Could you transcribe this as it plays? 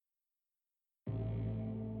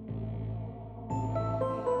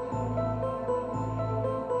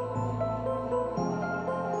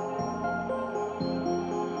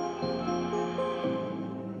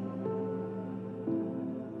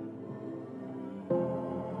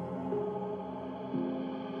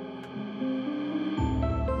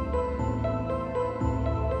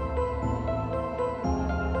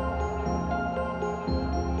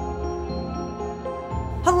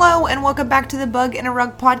Hello, and welcome back to the Bug in a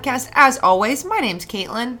Rug podcast. As always, my name's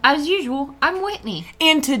Caitlin. As usual, I'm Whitney.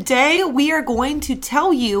 And today we are going to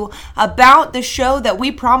tell you about the show that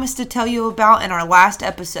we promised to tell you about in our last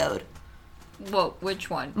episode. Whoa, which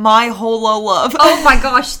one? My Holo Love. Oh my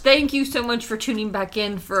gosh, thank you so much for tuning back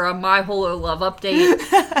in for a My Holo Love update.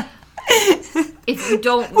 If you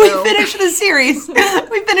don't know... We finished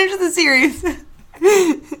the series.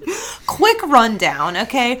 Quick rundown,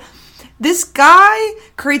 okay? This guy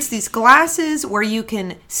creates these glasses where you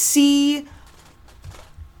can see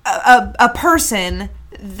a person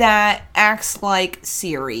that acts like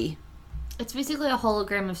Siri. It's basically a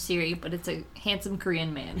hologram of Siri, but it's a handsome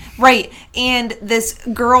Korean man. Right. And this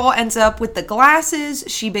girl ends up with the glasses.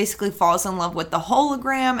 She basically falls in love with the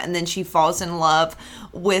hologram, and then she falls in love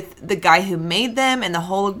with the guy who made them, and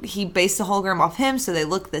he based the hologram off him, so they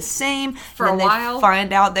look the same. For a while. They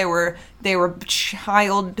find out they were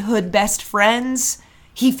childhood best friends.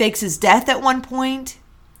 He fakes his death at one point.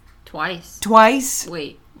 Twice.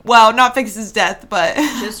 Wait. Well, not fix his death, but...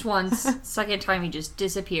 Just once. Second time, he just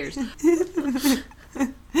disappears.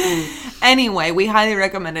 Anyway, we highly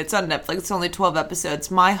recommend it. It's on Netflix. It's only 12 episodes.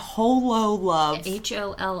 My Holo Love.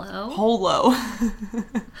 H-O-L-O? Holo.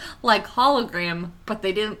 Like hologram, but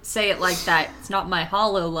they didn't say it like that. It's not My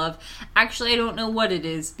Holo Love. Actually, I don't know what it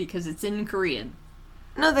is, because it's in Korean.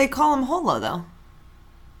 No, they call him Holo, though.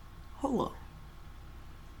 Holo.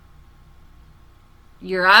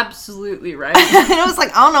 You're absolutely right. I was like,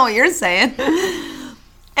 I don't know what you're saying.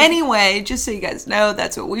 Anyway, just so you guys know,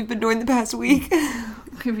 that's what we've been doing the past week.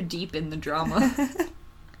 We were deep in the drama.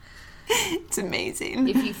 It's amazing.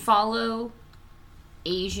 If you follow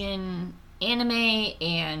Asian anime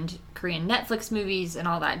and Korean Netflix movies and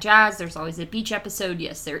all that jazz, there's always a beach episode.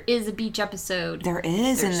 Yes, there is a beach episode. There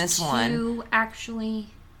is in this one. There's two, actually.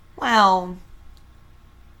 Well,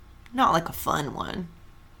 not like a fun one.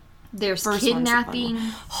 There's First kidnapping.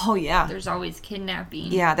 Oh, yeah. There's always kidnapping.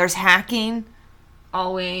 Yeah, there's hacking.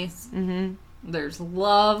 Always. Mm-hmm. There's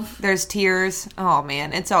love. There's tears. Oh,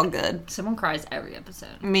 man. It's all good. Someone cries every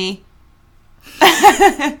episode. Me.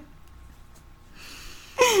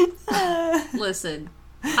 Listen.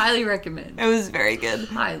 Highly recommend. It was very good.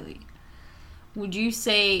 Highly. Would you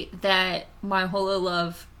say that My Holo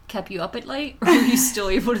Love kept you up at night? Or were you still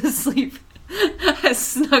able to sleep as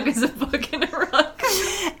snug as a bug in a rug?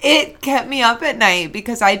 It kept me up at night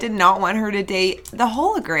because I did not want her to date the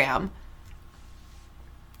hologram.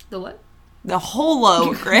 The what? The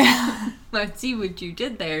hologram. I see what you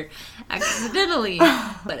did there. Accidentally.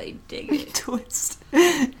 But I dig it. Twist.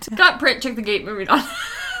 Got print, check the gate, moving on.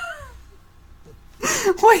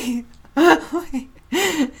 Wait.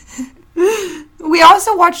 We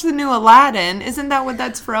also watched the new Aladdin. Isn't that what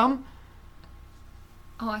that's from?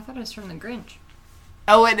 Oh, I thought it was from The Grinch.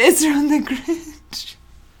 Oh, it is from The Grinch.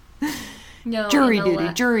 No.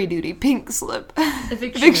 Jury duty, pink slip.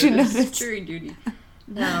 Eviction notice. Jury duty.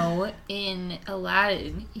 No, in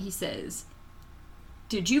Aladdin, he says,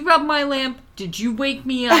 "Did you rub my lamp? Did you wake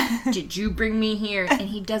me up? Did you bring me here?" And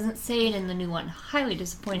he doesn't say it in the new one. Highly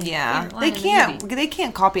disappointing. Yeah, they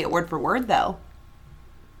can't copy it word for word, though.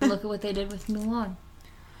 Look at what they did with Mulan.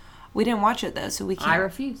 We didn't watch it, though, so we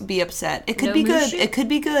can't be upset. It could be good. It could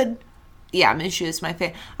be good. Yeah, Mushu is my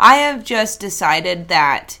favorite. I have just decided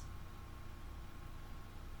that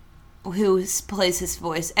who plays his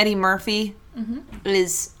voice, Eddie Murphy,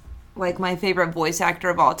 is like my favorite voice actor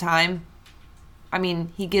of all time. I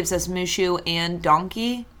mean, he gives us Mushu and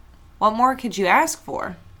Donkey. What more could you ask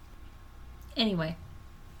for? Anyway.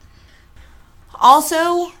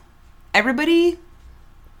 Also, everybody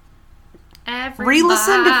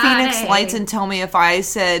re-listen to Phoenix Lights and tell me if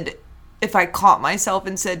I caught myself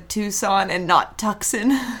and said Tucson and not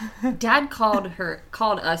Tucson. Dad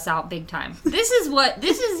called us out big time. This is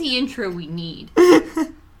the intro we need.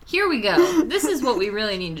 Here we go. This is what we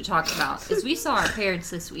really need to talk about. Is we saw our parents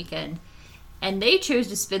this weekend, and they chose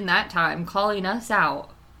to spend that time calling us out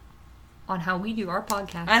on how we do our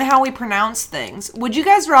podcast. And how we pronounce things. Would you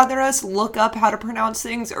guys rather us look up how to pronounce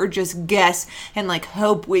things or just guess and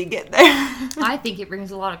hope we get there? I think it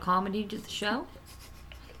brings a lot of comedy to the show.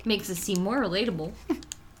 Makes us seem more relatable.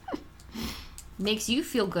 Makes you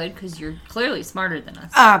feel good because you're clearly smarter than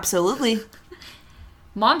us. Absolutely.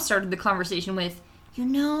 Mom started the conversation with, you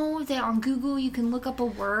know that on Google you can look up a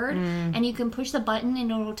word and you can push the button and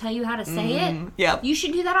it'll tell you how to say it? Yep. You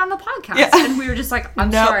should do that on the podcast. Yeah. And we were just like, I'm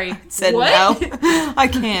sorry. I said what? No. I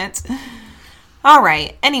can't. All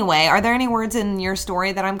right. Anyway, are there any words in your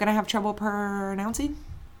story that I'm going to have trouble pronouncing?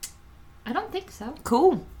 I don't think so.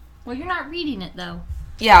 Cool. Well, you're not reading it, though.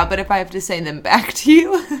 Yeah, but if I have to say them back to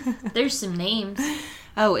you. There's some names.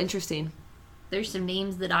 Oh, interesting. There's some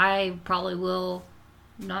names that I probably will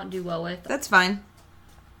not do well with. That's fine.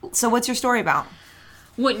 So what's your story about?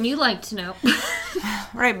 Wouldn't you like to know?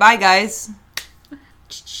 Right, bye, guys.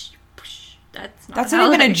 That's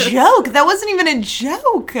not even a joke. That wasn't even a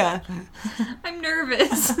joke. I'm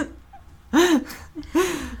nervous.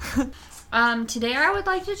 Today I would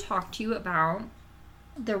like to talk to you about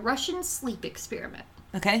the Russian sleep experiment.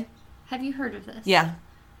 Okay. Have you heard of this? Yeah.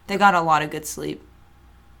 They got a lot of good sleep.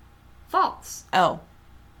 False. Oh.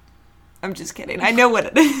 I'm just kidding. I know what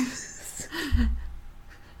it is.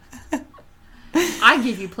 I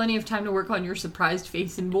gave you plenty of time to work on your surprised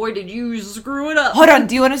face, and boy, did you screw it up. Hold on.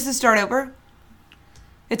 Do you want us to start over?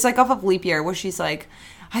 It's like off of Leap Year, where she's like,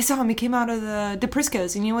 I saw him. He came out of the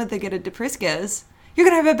DePrisco's, and you know what they get at DePrisco's? You're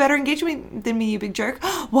going to have a better engagement than me, you big jerk.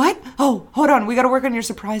 What? Oh, hold on. We got to work on your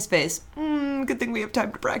surprise face. Good thing we have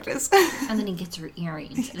time to practice. And then he gets her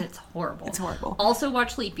earrings, and it's horrible. It's horrible. Also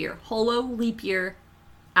watch Leap Year. Holo, Leap Year.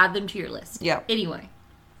 Add them to your list. Yeah. Anyway.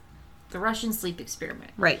 The Russian sleep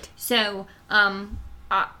experiment. Right. So,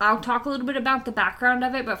 I'll talk a little bit about the background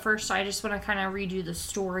of it, but first I just want to kind of read you the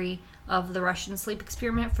story of the Russian sleep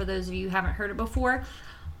experiment for those of you who haven't heard it before.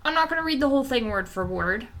 I'm not going to read the whole thing word for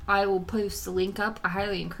word. I will post the link up. I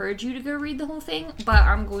highly encourage you to go read the whole thing, but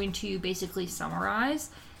I'm going to basically summarize.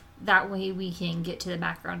 That way we can get to the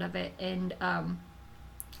background of it, and I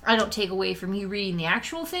don't take away from you reading the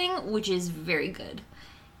actual thing, which is very good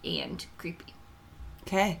and creepy.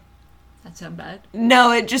 Okay. That sound bad?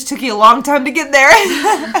 No, it just took you a long time to get there.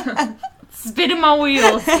 Spinning my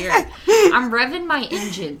wheels here. I'm revving my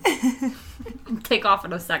engine. Take off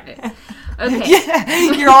in a second. Okay.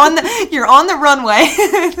 Yeah, you're on the runway.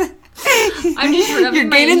 I'm just revving You're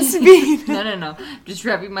my gaining speed. No. Just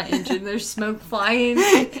revving my engine. There's smoke flying.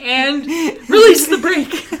 And release the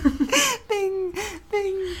brake. Bing,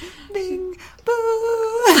 bing, bing,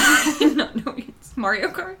 boo. No, it's Mario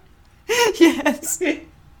Kart. Yes.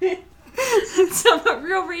 That's what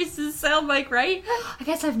real races sound like, right? I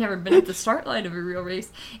guess I've never been at the start line of a real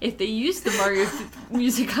race. If they used the Mario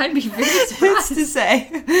music, I'd be very surprised. Who's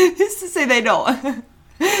to say they don't?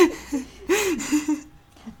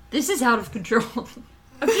 This is out of control.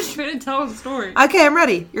 I'm just trying to tell a story. Okay, I'm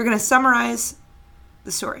ready. You're going to summarize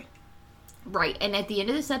the story. Right, and at the end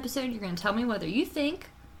of this episode, you're going to tell me whether you think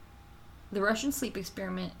the Russian sleep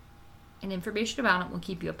experiment and information about it will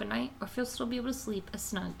keep you up at night, or if you'll still be able to sleep as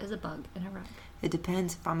snug as a bug in a rug. It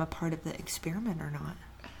depends if I'm a part of the experiment or not.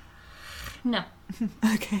 No.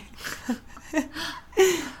 Okay.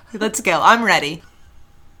 Let's go. I'm ready.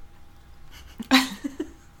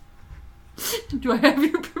 Do I have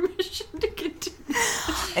your permission to continue?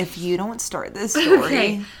 If you don't start this story...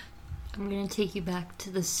 Okay. I'm going to take you back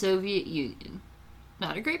to the Soviet Union.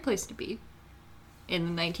 Not a great place to be.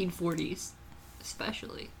 In the 1940s,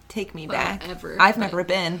 especially. Take me back. I've never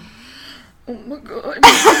been. Oh my god.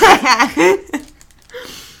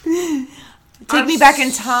 Take me back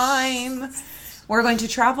in time. We're going to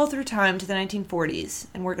travel through time to the 1940s,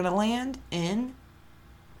 and we're going to land in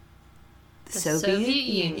the Soviet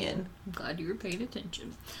Union. I'm glad you were paying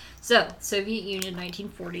attention. So, Soviet Union,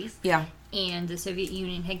 1940s. Yeah. And the Soviet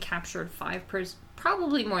Union had captured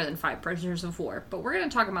probably more than 5 prisoners of war, but we're going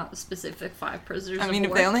to talk about the specific 5 prisoners of war. I mean,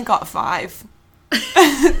 if they only got 5.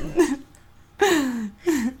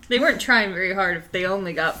 They weren't trying very hard if they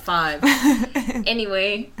only got 5.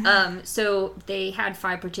 Anyway, so they had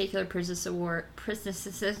 5 particular princesses of war.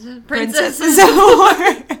 Princesses of war.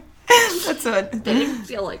 That's what. They didn't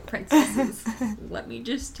feel like princesses. Let me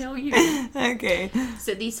just tell you. Okay.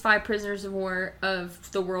 So these 5 prisoners of war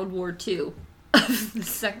of the World War II. The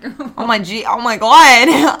second one. Oh my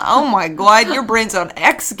god. Oh my god. Your brain's on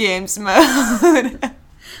X Games mode.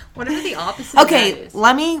 Whatever the opposite of that is.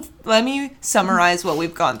 let me summarize what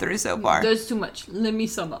we've gone through so far. There's too much. Let me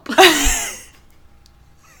sum up.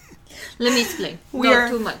 Let me explain. Not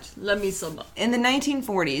too much. Let me sum up. In the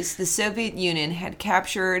 1940s, the Soviet Union had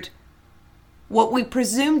captured what we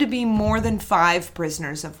presume to be more than 5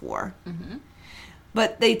 prisoners of war. Mm-hmm.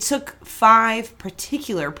 But they took 5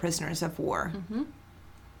 particular prisoners of war. Mm-hmm.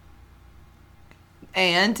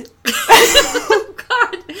 And... Oh,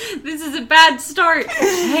 God. This is a bad start.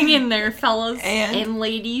 Hang in there, fellas. And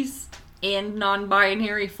ladies. And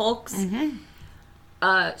non-binary folks. Mm-hmm.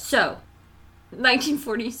 So...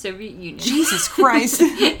 1940 Soviet Union. Jesus Christ.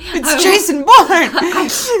 It's Jason Bourne.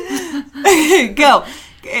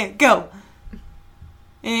 Go.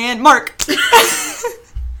 And Mark.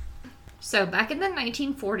 So, back in the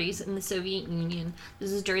 1940s in the Soviet Union,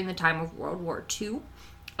 this is during the time of World War II.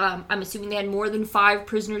 I'm assuming they had more than 5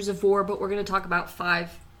 prisoners of war, but we're going to talk about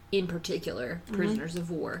 5 in particular prisoners of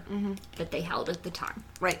war that they held at the time.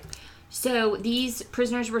 Right. So these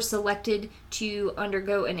prisoners were selected to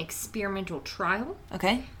undergo an experimental trial.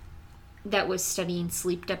 Okay. That was studying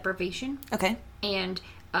sleep deprivation. Okay. And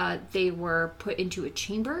they were put into a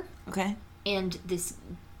chamber. Okay. And this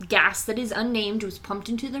gas that is unnamed was pumped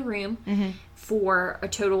into the room for a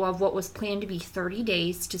total of what was planned to be 30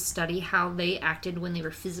 days to study how they acted when they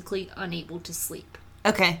were physically unable to sleep.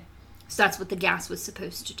 Okay. So that's what the gas was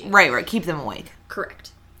supposed to do. Right. Keep them awake.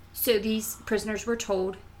 Correct. So these prisoners were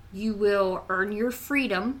told, you will earn your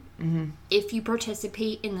freedom if you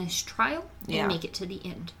participate in this trial and make it to the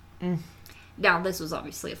end. Now, this was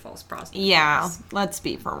obviously a false process. Yeah, let's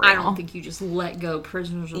be for real. I don't think you just let go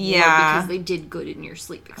prisoners of war because they did good in your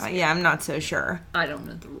sleep experience. Yeah, I'm not so sure. I don't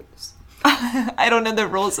know the rules. I don't know the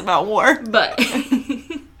rules about war. But,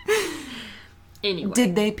 anyway.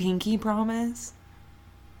 Did they pinky promise?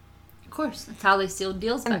 Of course, that's how they sealed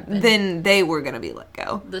deals back then. Then they were going to be let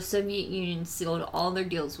go. The Soviet Union sealed all their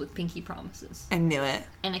deals with pinky promises. I knew it.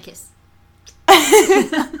 And a kiss.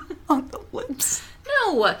 On the lips.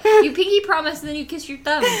 No, you pinky promise and then you kiss your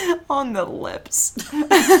thumb. On the lips.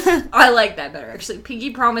 I like that better, actually.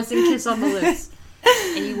 Pinky promise and kiss on the lips.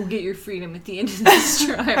 And you will get your freedom at the end of this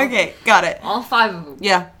trial. Okay, got it. All 5 of them.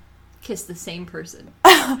 Yeah. Kiss the same person.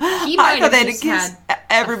 I thought they had to kiss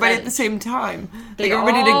everybody at the same time. They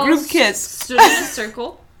everybody did a group kiss. Stood in a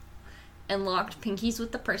circle and locked pinkies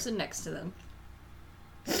with the person next to them.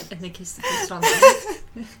 And they kissed the person on the left.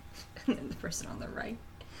 And then the person on the right.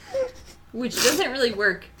 Which doesn't really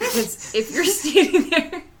work, because if you're standing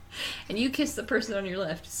there and you kiss the person on your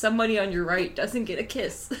left, somebody on your right doesn't get a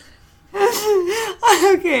kiss.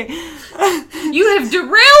 Okay. You have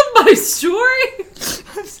derailed my story!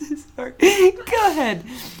 I'm so sorry. Go ahead.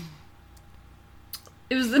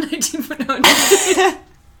 It was the 1940s.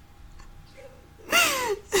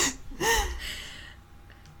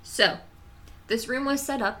 So, this room was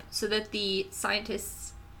set up so that the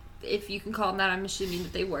scientists, if you can call them that, I'm assuming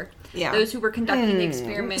that they were. Yeah. Those who were conducting the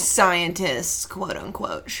experiment. Scientists, quote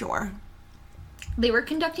unquote, sure. They were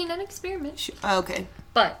conducting an experiment. Okay.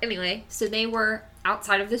 But anyway, so they were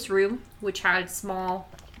outside of this room, which had small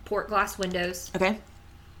port glass windows. Okay.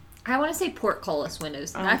 I want to say portcullis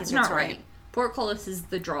windows. That's not right. Portcullis is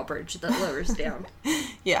the drawbridge that lowers down.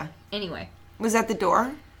 Yeah. Anyway. Was that the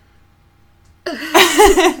door?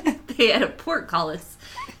 They had a portcullis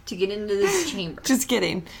to get into this chamber. Just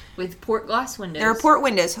kidding. With port glass windows. There are port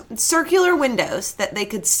windows. Circular windows that they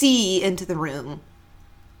could see into the room.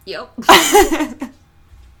 Yep.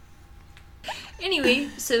 Anyway,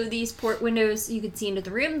 so these port windows, you could see into the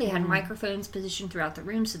room. They had microphones positioned throughout the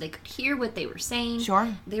room so they could hear what they were saying.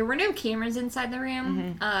 Sure. There were no cameras inside the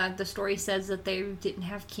room. The story says that they didn't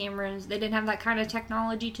have cameras. They didn't have that kind of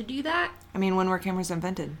technology to do that. I mean, when were cameras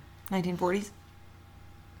invented? 1940s?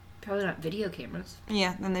 Probably not video cameras.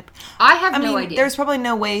 Yeah, then they... I have no idea. There's probably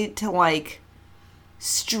no way to, like,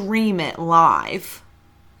 stream it live.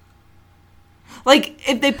 Like,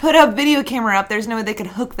 if they put a video camera up, there's no way they could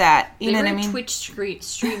hook that. You know what I mean? Twitch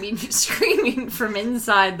streaming, screaming from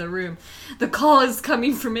inside the room. The call is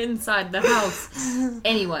coming from inside the house.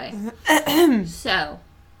 Anyway, so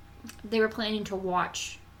they were planning to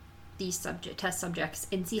watch these test subjects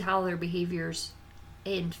and see how their behaviors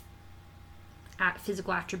and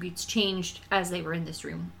physical attributes changed as they were in this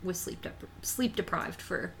room with sleep deprived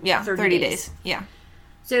for 30 days. Yeah.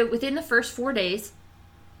 So within the first 4 days,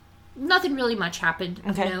 nothing really much happened.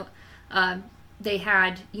 Okay. You know, they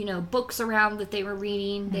had, books around that they were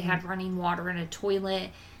reading. They had running water in a toilet.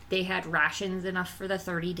 They had rations enough for the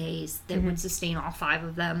 30 days that would sustain all 5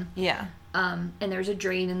 of them. Yeah. And there's a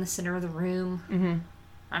drain in the center of the room.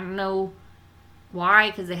 I don't know why,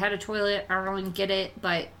 because they had a toilet. I don't really get it,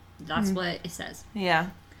 but that's what it says.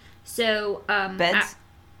 Yeah. So, beds?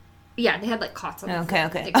 Yeah, they had, like, cots on the floor.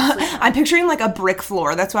 Okay. I'm picturing, like, a brick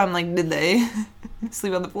floor. That's why I'm like, did they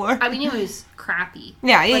sleep on the floor? I mean, it was crappy.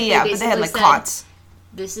 Yeah, but they had, like, cots.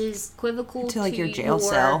 This is equivocal to like, your jail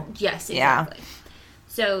cell. Yes, exactly. Yeah.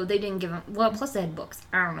 So, they didn't give them... Well, plus they had books.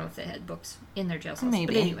 I don't know if they had books in their jail cells.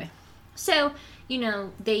 Maybe. But anyway. So,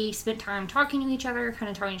 they spent time talking to each other, kind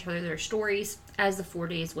of telling each other their stories as the 4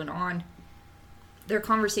 days went on. Their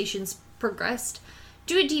conversations progressed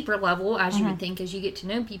to a deeper level, as you would think, as you get to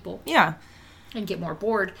know people. Yeah. And get more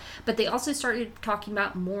bored. But they also started talking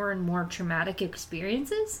about more and more traumatic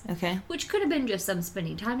experiences. Okay. Which could have been just them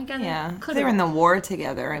spending time together. Yeah. They were in the war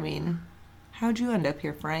together. I mean, how'd you end up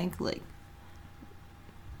here, Frank? Like,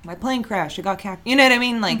 my plane crashed. It got captured. You know what I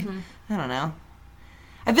mean? Like, I don't know.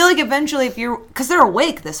 I feel like eventually because they're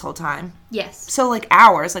awake this whole time. Yes. So, like,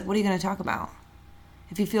 hours. Like, what are you going to talk about?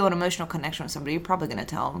 If you feel an emotional connection with somebody, you're probably going to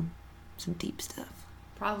tell them some deep stuff.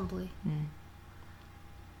 Probably.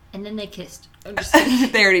 And then they kissed. I'm just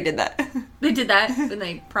kidding. They already did that. They did that when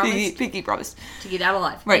they promised Pinky promised to get out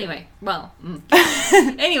alive. Right. Anyway,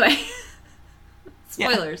 anyway.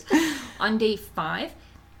 Spoilers. Yeah. On day 5,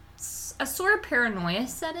 a sort of paranoia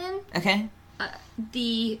set in. Okay.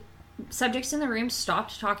 The subjects in the room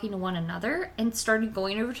stopped talking to one another and started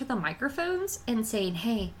going over to the microphones and saying,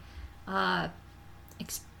 hey,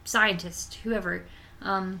 scientist, whoever,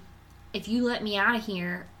 if you let me out of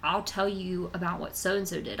here, I'll tell you about what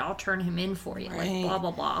so-and-so did. I'll turn him in for you. Right. Like, blah,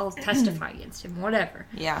 blah, blah. I'll testify against him, whatever.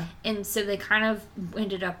 Yeah. And so they kind of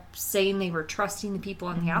ended up saying they were trusting the people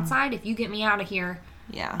on the outside. If you get me out of here,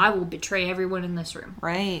 I will betray everyone in this room.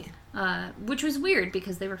 Right. Which was weird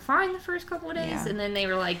because they were fine the first couple of days, and then they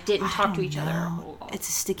were like, didn't talk to each other. It's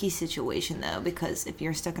a sticky situation, though, because if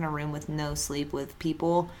you're stuck in a room with no sleep with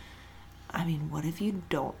people, I mean, what if you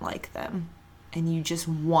don't like them and you just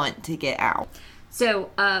want to get out? So,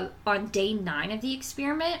 on day 9 of the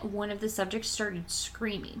experiment, one of the subjects started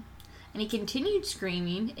screaming. And he continued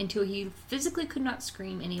screaming until he physically could not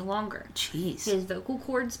scream any longer. Jeez. His vocal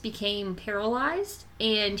cords became paralyzed,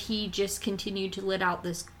 and he just continued to let out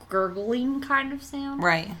this gurgling kind of sound.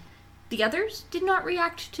 Right. The others did not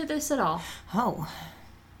react to this at all. Oh.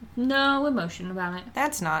 No emotion about it.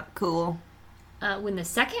 That's not cool. When the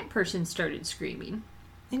second person started screaming...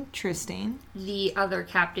 Interesting. The other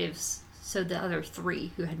captives, so the other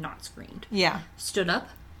 3 who had not screamed... stood up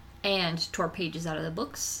and tore pages out of the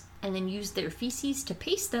books... and then used their feces to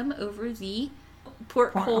paste them over the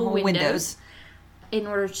porthole windows in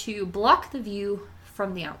order to block the view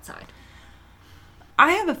from the outside.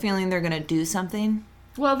 I have a feeling they're going to do something.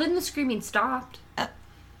 Well, then the screaming stopped.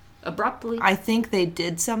 Abruptly. I think they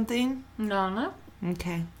did something. No.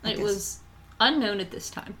 Okay. It was unknown at this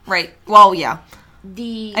time. Right. Well, yeah.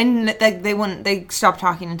 And they stopped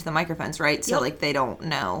talking into the microphones, right? So, they don't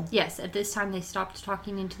know. Yes, at this time they stopped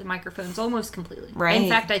talking into the microphones almost completely. Right. In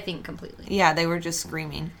fact, I think completely. Yeah, they were just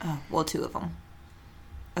screaming. Oh, well, 2 of them.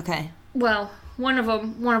 Okay. Well, one of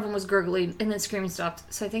them was gurgling, and then screaming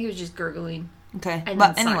stopped. So I think it was just gurgling. Okay.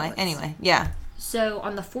 But anyway, yeah. So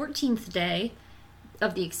on the 14th day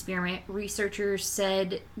of the experiment, researchers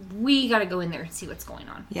said, we got to go in there and see what's going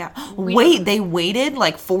on. Yeah. Wait, they waited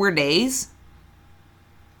 4 days?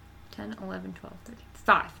 10, 11, 12, 13,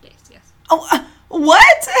 5 days, yes. Oh, what?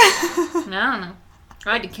 I don't know.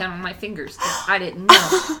 I had to count on my fingers. I didn't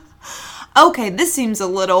know. Okay, this seems a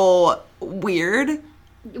little weird.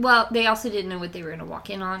 Well, they also didn't know what they were going to walk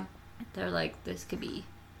in on. They're like, this could be...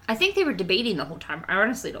 I think they were debating the whole time. I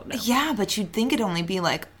honestly don't know. Yeah, but you'd think it'd only be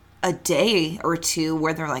a day or 2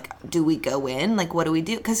 where they're like, do we go in? What do we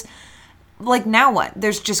do? Because, now what?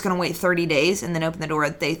 They're just going to wait 30 days and then open the door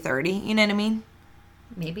at day 30? You know what I mean?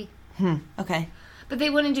 Maybe. Okay. But they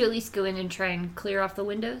wanted to at least go in and try and clear off the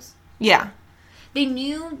windows? Yeah. They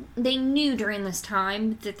knew during this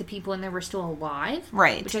time that the people in there were still alive.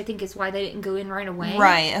 Right. Which I think is why they didn't go in right away.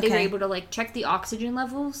 Right, okay. They were able to, check the oxygen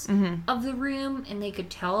levels of the room, and they could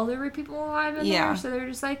tell there were people alive in there. So they were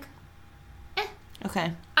just like,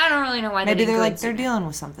 Okay. I don't really know why Maybe they didn't they're dealing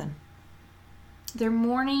with something. They're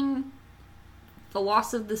mourning the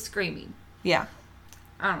loss of the screaming. Yeah.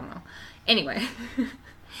 I don't know. Anyway...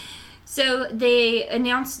 So the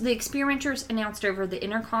experimenters announced over the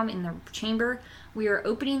intercom in the chamber, we are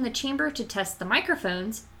opening the chamber to test the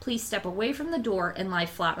microphones. Please step away from the door and lie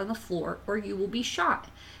flat on the floor or you will be shot.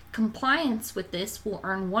 Compliance with this will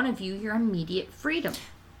earn one of you your immediate freedom.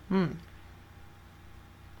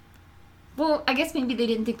 Well, I guess maybe they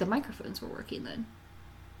didn't think the microphones were working then.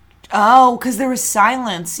 Oh, because there was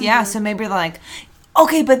silence. Yeah, so maybe they're like...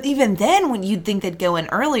 Okay, but even then, you'd think they'd go in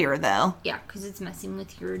earlier, though. Yeah, because it's messing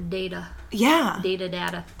with your data. Yeah.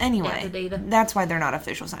 Data. Anyway, data. That's why they're not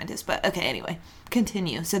official scientists. But, okay, anyway.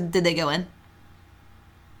 Continue. So, did they go in?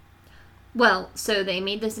 Well, so they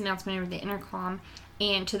made this announcement over the intercom,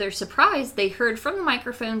 and to their surprise, they heard from the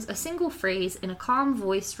microphones a single phrase in a calm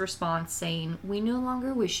voiced response saying, "We no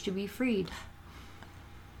longer wish to be freed."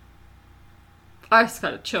 I just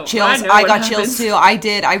got a chill. Chills. I got chills, too. I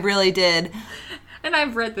did. I really did. And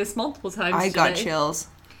I've read this multiple times I got chills.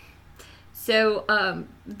 So,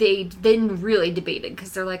 they then really debated,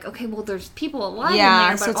 because they're like, okay, well, there's people alive in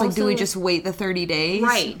there, but so it's also, do we just wait the 30 days?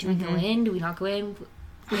 Right. Do we go in? Do we not go in?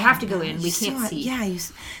 We have to go in. We can't see. Yeah,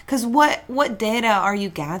 because what data are you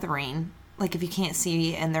gathering? If you can't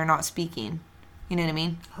see and they're not speaking. You know what I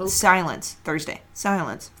mean? Hope. Silence. Thursday.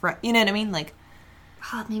 Silence. You know what I mean?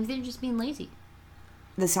 Maybe they're just being lazy.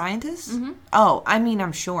 The scientists? Mm-hmm. Oh, I mean,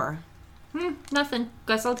 I'm sure. Nothing.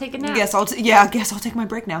 Guess I'll take a nap. Guess I'll take my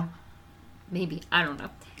break now. Maybe. I don't know.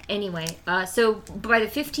 Anyway, so by the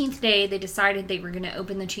 15th day, they decided they were going to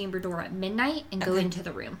open the chamber door at midnight and go into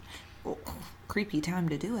the room. Oh, creepy time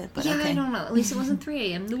to do it, but yeah, okay. I don't know. At least it wasn't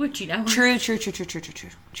 3 a.m. the witchy hour.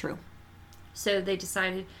 True. So they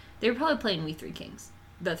decided they were probably playing We Three Kings.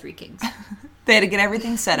 The Three Kings. They had to get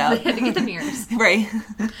everything set up. They had to get the mirrors. Right.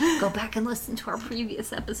 Go back and listen to our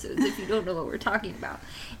previous episodes if you don't know what we're talking about.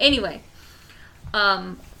 Anyway,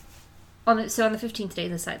 on the 15th day, they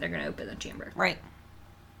decided they're going to open the chamber. Right.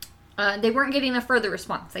 They weren't getting a further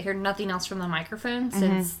response. They heard nothing else from the microphone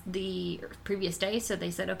since the previous day, so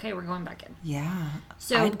they said, okay, we're going back in. Yeah.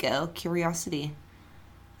 So I'd go. Curiosity.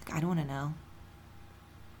 Like, I don't want to know.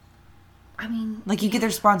 I mean... Like, you get the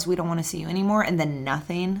response, we don't want to see you anymore, and then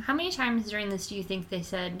nothing. How many times during this do you think they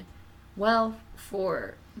said, well,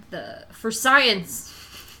 for science?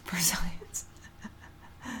 For science.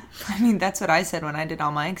 I mean, that's what I said when I did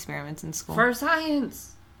all my experiments in school. For science.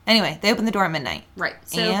 Anyway, they opened the door at midnight. Right.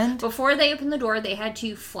 So before they opened the door, they had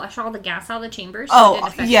to flush all the gas out of the chamber. So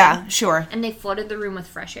yeah, sure. And they flooded the room with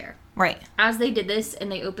fresh air. Right. As they did this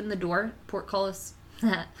and they opened the door, portcullis,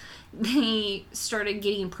 they started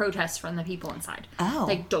getting protests from the people inside. Oh.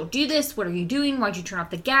 Like, don't do this. What are you doing? Why'd you turn off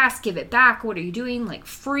the gas? Give it back. What are you doing? Like,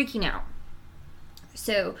 freaking out.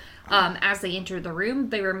 So, as they entered the room,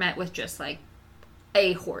 they were met with just, like,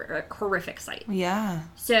 a horrific sight. Yeah.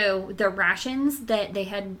 So, the rations that they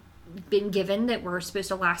had been given that were supposed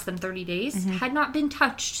to last them 30 days had not been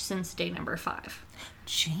touched since day number 5.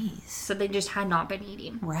 Jeez. So, they just had not been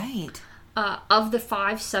eating. Right. Of the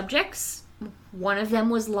 5 subjects, one of them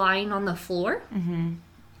was lying on the floor,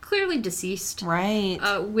 clearly deceased. Right.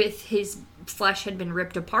 With his flesh had been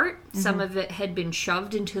ripped apart. Some of it had been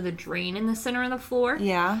shoved into the drain in the center of the floor.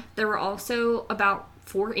 Yeah. There were also about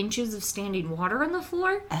 4 inches of standing water on the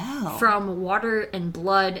floor from water and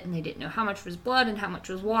blood, and they didn't know how much was blood and how much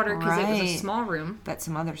was water because it was a small room. Bet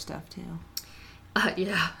some other stuff too.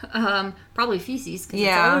 Yeah. Probably feces because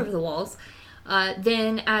it's all over the walls.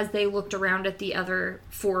 Then, as they looked around at the other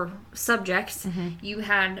 4 subjects, you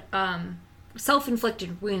had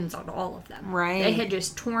self-inflicted wounds on all of them. Right. They had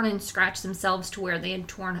just torn and scratched themselves to where they had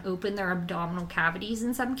torn open their abdominal cavities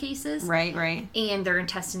in some cases. Right, right. And their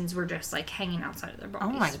intestines were just, like, hanging outside of their bodies.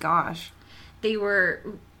 Oh, my gosh. They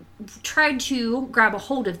tried to grab a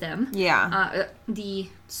hold of them. Yeah. The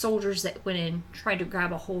soldiers that went in tried to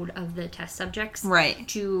grab a hold of the test subjects. Right.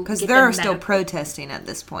 Because they're still protesting at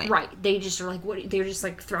this point. Right. They just are like, what? They're just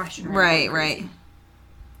like thrashing around. Right.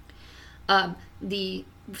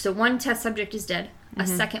 So one test subject is dead. A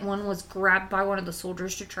second one was grabbed by one of the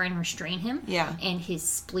soldiers to try and restrain him. Yeah. And his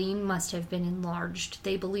spleen must have been enlarged,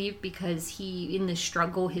 they believe, because in the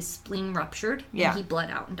struggle, his spleen ruptured. Yeah. And he bled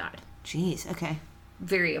out and died. Jeez, okay.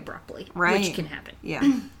 Very abruptly. Right. Which can happen.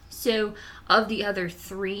 Yeah. So, of the other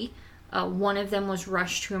 3, one of them was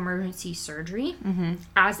rushed to emergency surgery.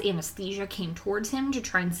 As anesthesia came towards him to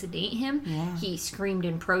try and sedate him, he screamed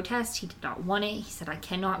in protest. He did not want it. He said, I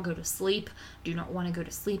cannot go to sleep. Do not want to go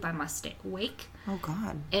to sleep. I must stay awake. Oh,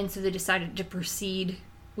 God. And so they decided to proceed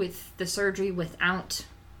with the surgery without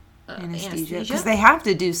anesthesia. Because they have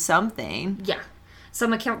to do something. Yeah.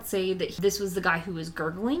 Some accounts say that this was the guy who was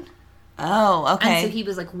gurgling. Oh, okay. And so he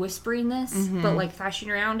was, like, whispering this, but, like,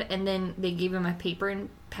 thrashing around. And then they gave him a paper and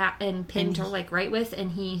pen to, like, write with.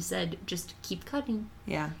 And he said, just keep cutting.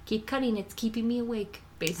 Yeah. Keep cutting. It's keeping me awake,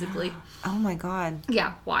 basically. Oh, my God.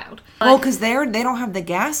 Yeah, wild. Well, because they don't have the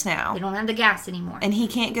gas now. They don't have the gas anymore. And he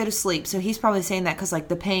can't go to sleep. So he's probably saying that because, like,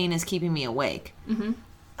 the pain is keeping me awake. Mm-hmm.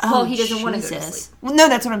 Well, he doesn't want to go to sleep. Well, no,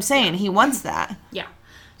 that's what I'm saying. He wants that. Yeah.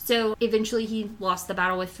 So eventually he lost the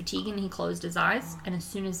battle with fatigue and he closed his eyes. And as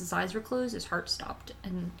soon as his eyes were closed, his heart stopped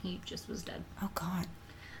and he just was dead. Oh, God.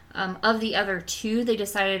 Of the other 2, they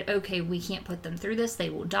decided, okay, we can't put them through this. They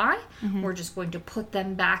will die. We're just going to put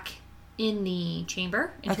them back in the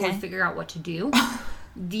chamber until we figure out what to do.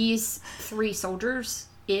 These 3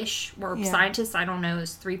 soldiers-ish, or scientists, I don't know,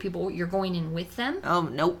 is 3 people. You're going in with them. Oh,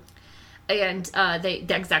 nope. And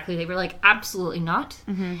they were like, absolutely not.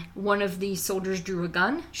 One of the soldiers drew a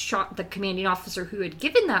gun, shot the commanding officer who had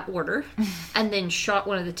given that order, and then shot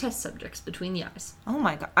one of the test subjects between the eyes. Oh,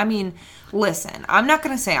 my God. I mean, listen, I'm not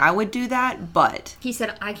going to say I would do that, but... He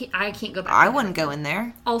said, I can't go back. I wouldn't go in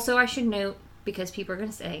there. Also, I should note, because people are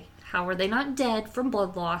going to say, how are they not dead from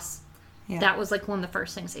blood loss? Yeah. That was like one of the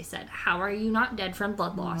first things they said. How are you not dead from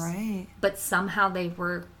blood loss? Right. But somehow they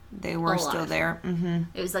were alive. Still there.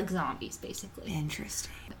 It was like zombies, basically.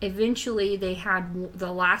 Interesting. Eventually, they had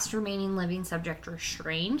the last remaining living subject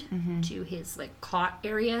restrained to his like cot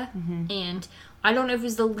area, and I don't know if it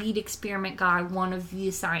was the lead experiment guy. One of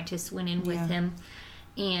the scientists went in with him,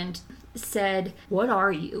 and said, "What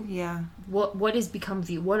are you? Yeah. What has become of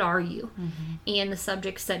you? What are you?" And the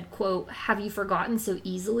subject said, quote, "Have you forgotten so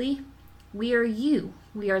easily? We are you.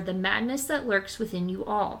 We are the madness that lurks within you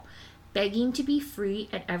all, begging to be free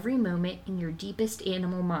at every moment in your deepest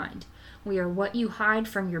animal mind. We are what you hide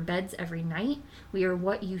from your beds every night. We are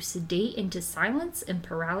what you sedate into silence and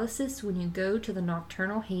paralysis when you go to the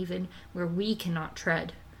nocturnal haven where we cannot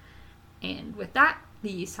tread." And with that,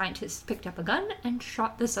 the scientists picked up a gun and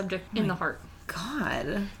shot the subject in the heart.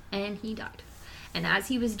 God. And he died. And as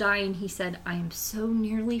he was dying, he said, "I am so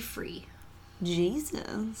nearly free."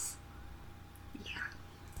 Jesus. Yeah.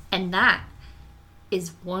 And that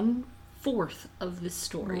is 1/4 of this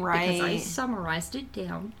story. Right. Because I summarized it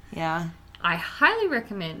down. Yeah. I highly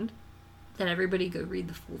recommend that everybody go read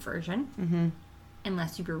the full version. Mm-hmm.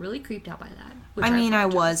 Unless you were really creeped out by that. Which I mean, I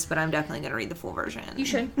was, but I'm definitely going to read the full version. You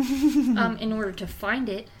should. In order to find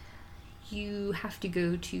it, you have to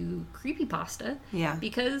go to Creepypasta. Yeah.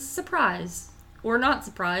 Because, surprise, or not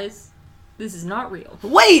surprise, this is not real.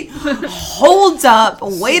 Wait! Hold up.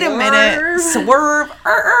 Wait a minute. Swerve.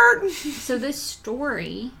 So this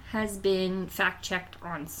story has been fact-checked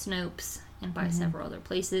on Snopes and by several other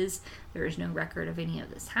places. There is no record of any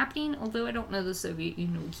of this happening, although I don't know the Soviet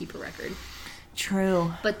Union would keep a record.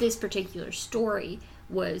 True. But this particular story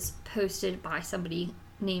was posted by somebody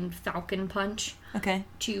named Falcon Punch. Okay.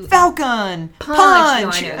 To Falcon! Punch! No, I know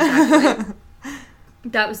exactly.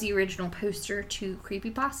 That was the original poster to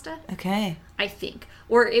Creepypasta. Okay. I think.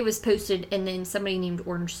 Or it was posted and then somebody named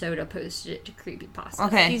Orange Soda posted it to Creepypasta.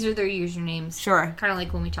 Okay. These are their usernames. Sure. Kind of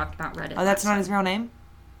like when we talked about Reddit. Oh, that's not his real name?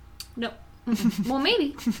 No. Well,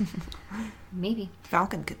 maybe. Maybe.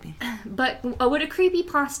 Falcon could be. But what a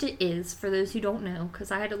creepypasta is, for those who don't know, because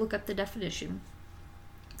I had to look up the definition.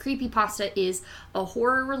 Creepypasta is a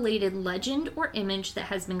horror-related legend or image that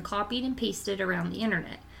has been copied and pasted around the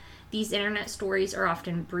internet. These internet stories are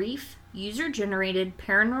often brief, user-generated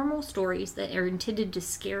paranormal stories that are intended to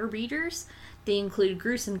scare readers. They include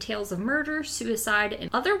gruesome tales of murder, suicide,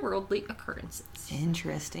 and otherworldly occurrences.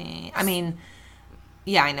 Interesting. I mean...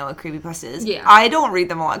 Yeah, I know what creepypasta is. Yeah. I don't read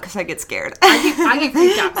them a lot because I get scared. I get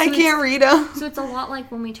freaked out. So I can't read them. So it's a lot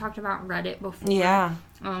like when we talked about Reddit before. Yeah.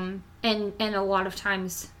 And a lot of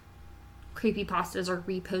times creepypastas are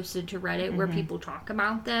reposted to Reddit where people talk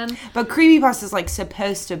about them. But creepypasta is like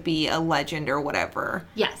supposed to be a legend or whatever.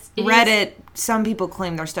 Yes. Reddit, some people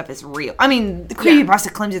claim their stuff is real. I mean, the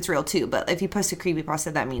creepypasta claims it's real too, but if you post a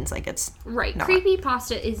creepypasta, that means like it's right. not.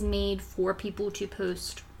 Creepypasta is made for people to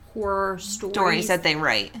post horror stories that they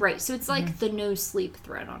write. Right. So it's like the no sleep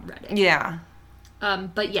thread on Reddit. Yeah.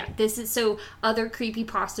 But yeah, this is so other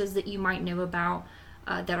creepypastas that you might know about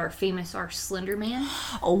that are famous are Slender Man.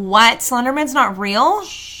 What? Slenderman's not real?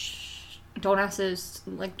 Don't ask those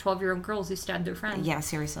like 12-year-old girls who stabbed their friend. Yeah,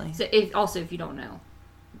 seriously. So if you don't know,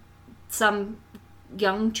 some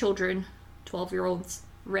young children, 12-year-olds,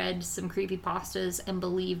 read some creepypastas and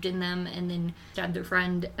believed in them and then stabbed their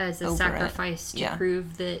friend as a sacrifice to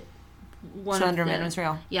prove that Slender Man was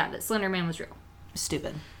real. Yeah, that Slender Man was real.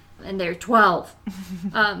 Stupid. And they're 12.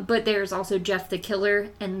 But there's also Jeff the Killer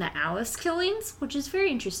and the Alice Killings, which is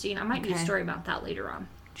very interesting. I might do a story about that later on.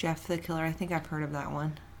 Jeff the Killer. I think I've heard of that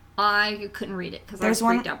one. I couldn't read it because I was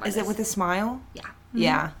freaked out by Is it with a smile? Yeah. Mm-hmm.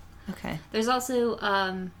 Yeah. Okay. There's also,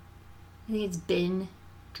 I think it's Been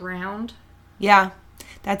Drowned. Yeah.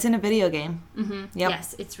 That's in a video game. Mm-hmm. Yep.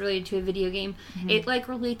 Yes, it's related to a video game. Mm-hmm. It like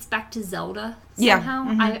relates back to Zelda somehow.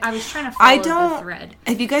 Yeah. Mm-hmm. I was trying to follow the thread.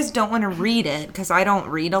 If you guys don't want to read it, because I don't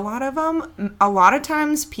read a lot of them, a lot of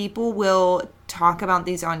times people will talk about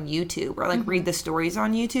these on YouTube or like read the stories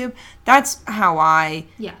on YouTube. That's how I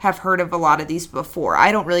have heard of a lot of these before.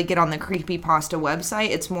 I don't really get on the Creepypasta website.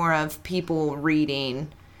 It's more of people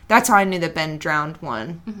reading. That's how I knew the Ben Drowned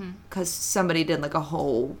one, because somebody did like a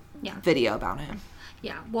whole video about him.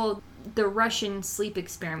 Yeah, well, the Russian sleep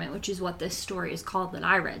experiment, which is what this story is called that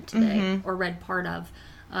I read today, or read part of,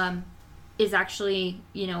 is actually,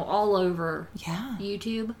 all over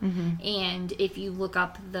YouTube. And if you look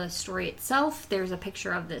up the story itself, there's a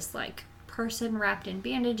picture of this, like, person wrapped in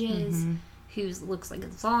bandages who looks like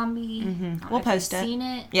a zombie. We'll post it. Seen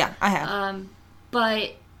it? Yeah, I have.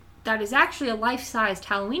 But that is actually a life-sized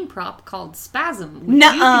Halloween prop called Spasm, which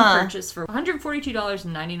you can purchase for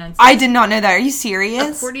 $142.99. I did not know that. Are you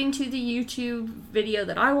serious? According to the YouTube video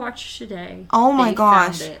that I watched today. Oh my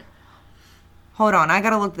gosh. Found it. Hold on, I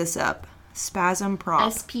gotta look this up. Spasm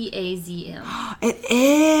prop. SPAZM. It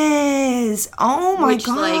is. Oh my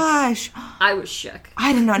gosh. Like, I was shook.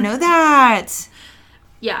 I did not know that.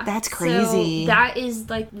 Yeah. That's crazy. So that is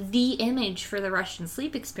like the image for the Russian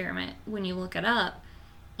sleep experiment when you look it up.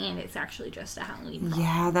 and it's actually just a Halloween prom.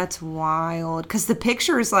 Yeah, that's wild. Because the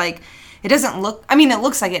picture is like, it doesn't look, I mean, it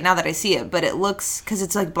looks like it now that I see it, but it looks, because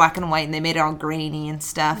it's like black and white and they made it all grainy and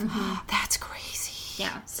stuff. Mm-hmm. That's crazy.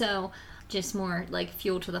 Yeah, so just more like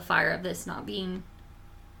fuel to the fire of this not being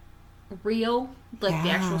real, like the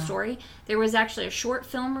actual story. There was actually a short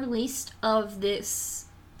film released of this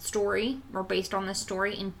story, or based on this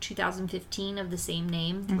story, in 2015 of the same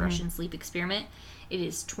name, The Russian Sleep Experiment. It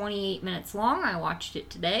is 28 minutes long. I watched it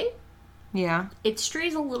today. Yeah. It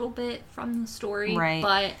strays a little bit from the story, right.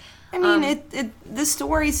 But I mean, the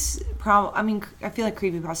story's probably, I mean, I feel like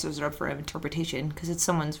creepypastas are up for interpretation because it's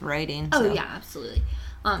someone's writing. So. Oh, yeah, absolutely.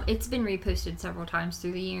 It's been reposted several times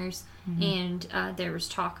through the years, and there was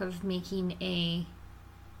talk of making a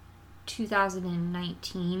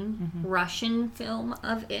 2019 Russian film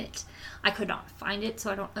of it. I could not find it,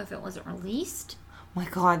 so I don't know if it wasn't released. Oh my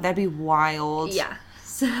God, that'd be wild. Yeah.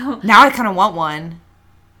 So now I kind of want one,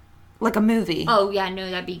 like a movie. Oh yeah, no,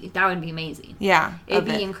 that would be amazing. Yeah, it'd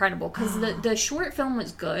be incredible because the short film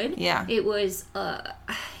was good. Yeah, it was. Yeah,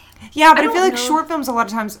 but I feel like short films a lot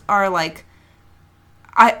of times are like.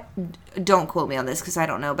 I don't quote me on this because I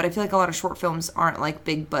don't know, but I feel like a lot of short films aren't like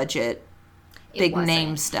big budget, big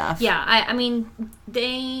name stuff. Yeah, I mean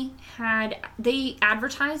they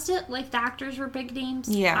advertised it like the actors were big names.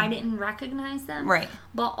 Yeah, I didn't recognize them. Right,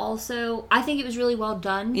 but also I think it was really well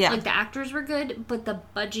done. Yeah, like the actors were good, but the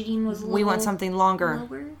budgeting was we want something longer.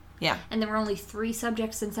 Lower. Yeah, and there were only 3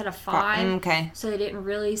 subjects instead of 5. Okay, so they didn't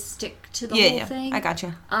really stick to the whole thing. I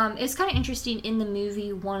gotcha. It's kind of interesting. In the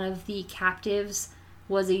movie, one of the captives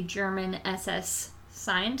was a German SS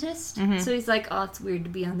scientist. So he's like, oh, it's weird to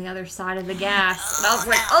be on the other side of the gas. And I was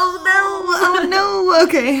like, oh no,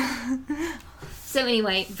 okay. So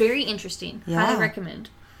anyway, very interesting. Yeah. Highly recommend.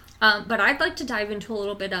 But I'd like to dive into a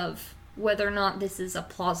little bit of whether or not this is a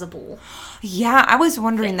plausible. Yeah, I was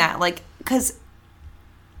wondering that, like, because,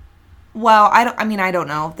 well, I don't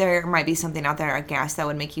know. There might be something out there, I guess, that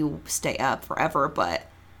would make you stay up forever, but,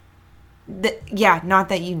 not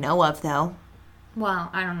that you know of, though. Well,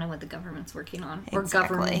 I don't know what the government's working on. Or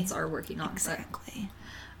Exactly. Governments are working on. Exactly.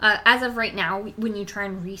 But, as of right now, when you try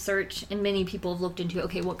and research, and many people have looked into,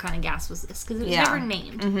 okay, what kind of gas was this? Because it was never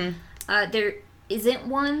named. There isn't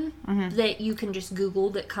one that you can just Google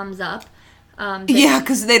that comes up.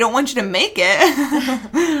 Because they don't want you to make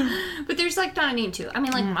it. But there's, like, not a name to it. I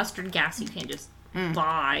mean, like, mustard gas you can't just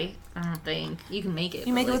buy. I don't think. You can make it.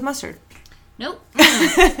 You make it with mustard. Nope.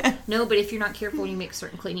 No, but if you're not careful when you mix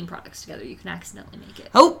certain cleaning products together, you can accidentally make it.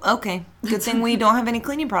 Oh, okay. Good thing we don't have any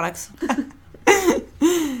cleaning products.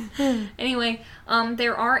 Anyway,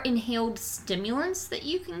 there are inhaled stimulants that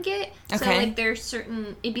you can get. Okay. So, like, there's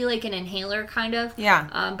certain... It'd be like an inhaler, kind of.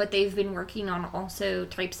 Yeah. But they've been working on also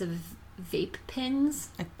types of vape pens.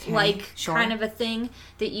 Okay. Like, sure. kind of a thing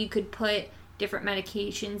that you could put different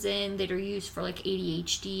medications in that are used for, like,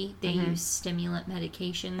 ADHD. They use stimulant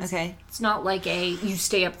medications. Okay. It's not like you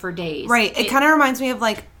stay up for days. Right. It kind of reminds me of,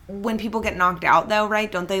 like, when people get knocked out, though,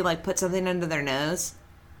 right? Don't they, like, put something under their nose?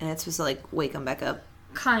 And it's supposed to, like, wake them back up.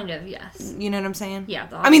 Kind of, yes. You know what I'm saying? Yeah.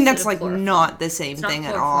 I mean, that's, like, not the same thing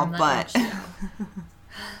at all, but...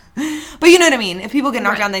 But you know what I mean? If people get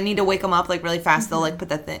knocked down, they need to wake them up, like, really fast. They'll, like, put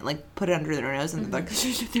that thing, like, put it under their nose and they're like...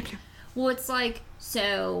 Well, it's like,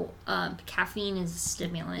 so, caffeine is a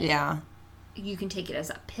stimulant. Yeah. You can take it as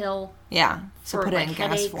a pill. Yeah. So for, put it like, in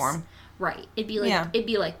headaches. gas form. Right. It'd be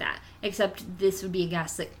like that. Except this would be a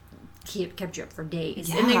gas that kept you up for days.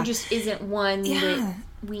 Yeah. And there just isn't one that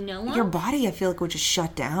we know of. Your body, I feel like, would just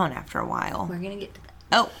shut down after a while. We're going to get to that.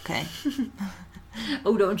 Oh, okay.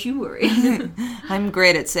 Oh, don't you worry. I'm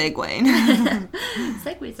great at segueing.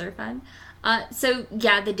 Segues are fun. So,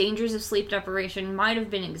 the dangers of sleep deprivation might have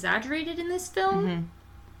been exaggerated in this film.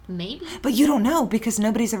 Maybe. But you don't know because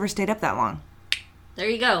nobody's ever stayed up that long. There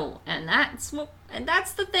you go. And that's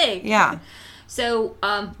the thing. Yeah. So,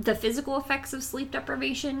 the physical effects of sleep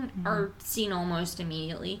deprivation are seen almost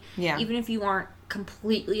immediately. Yeah. Even if you aren't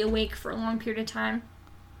completely awake for a long period of time.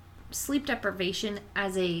 Sleep deprivation,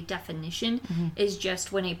 as a definition, is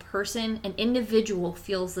just when an individual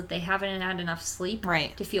feels that they haven't had enough sleep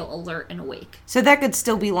to feel alert and awake. So that could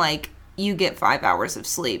still be like, you get 5 hours of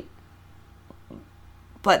sleep,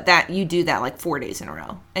 but that you do that like 4 days in a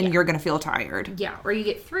row, and you're going to feel tired. Yeah, or you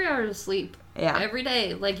get 3 hours of sleep every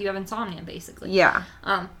day, like you have insomnia, basically. Yeah.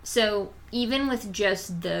 So even with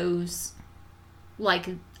just those like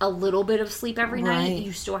a little bit of sleep every night, Right.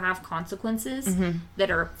 you still have consequences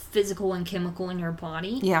that are physical and chemical in your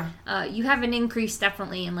body. Yeah. You have an increase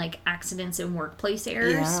definitely in like accidents and workplace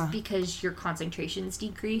errors Yeah. because your concentration's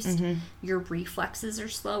decreased, your reflexes are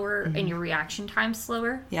slower, and your reaction time's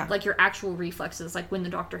slower. Yeah. Like your actual reflexes, like when the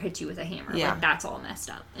doctor hits you with a hammer, Yeah. like that's all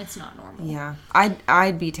messed up. It's not normal. Yeah.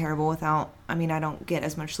 I'd be terrible without, I mean, I don't get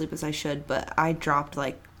as much sleep as I should, but I dropped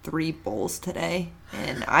like 3 bowls today,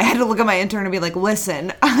 and I had to look at my intern and be like,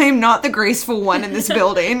 listen, I'm not the graceful one in this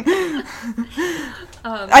building.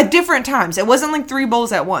 At different times. It wasn't like 3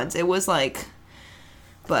 bowls at once. It was like,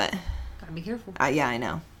 but Gotta be careful. yeah, I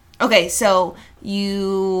know. Okay, so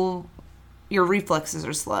your reflexes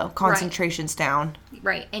are slow, concentration's down.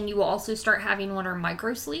 Right. And you will also start having what are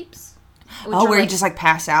micro sleeps. Oh, where you just like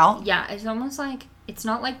pass out? Yeah, it's almost like, it's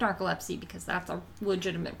not like narcolepsy because that's a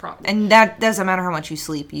legitimate problem. And that doesn't matter how much you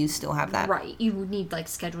sleep, you still have that. Right. You would need like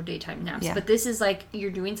scheduled daytime naps. Yeah. But this is like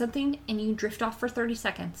you're doing something and you drift off for 30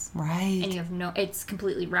 seconds. Right. And you have it's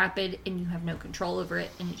completely rapid and you have no control over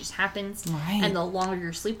it and it just happens. Right. And the longer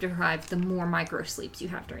you're sleep deprived, the more micro sleeps you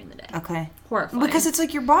have during the day. Okay. Horrifying. Because it's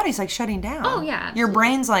like your body's like shutting down. Oh, yeah, Your absolutely.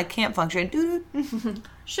 brain's like can't function. Doo-doo.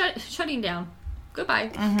 Shutting down. Goodbye.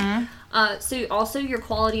 Mm-hmm. So also your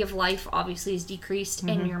quality of life obviously is decreased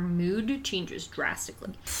and your mood changes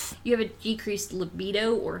drastically. You have a decreased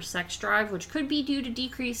libido or sex drive, which could be due to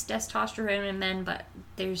decreased testosterone in men, but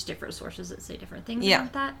there's different sources that say different things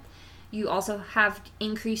about that. You also have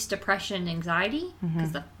increased depression and anxiety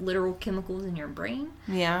because the literal chemicals in your brain.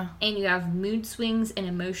 Yeah. And you have mood swings and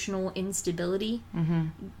emotional instability.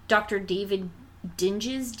 Dr. David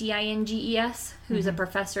Dinges, Dinges, who's a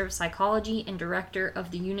professor of psychology and director of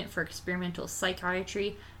the Unit for Experimental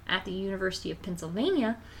Psychiatry at the University of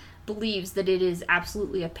Pennsylvania, believes that it is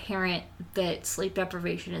absolutely apparent that sleep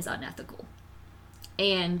deprivation is unethical.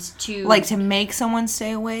 And to... Like to make someone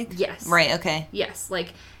stay awake? Yes. Right, okay. Yes,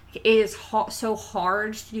 like... It is so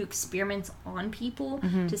hard to do experiments on people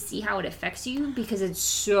to see how it affects you because it's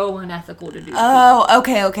so unethical to do. Oh,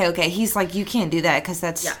 okay. He's like, you can't do that because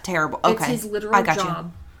that's terrible. Okay. It's his literal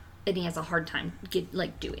job, and he has a hard time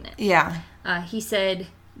doing it. Yeah. He said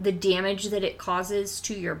the damage that it causes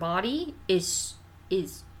to your body is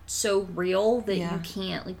so real that you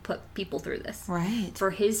can't put people through this. Right.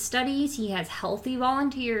 For his studies, he has healthy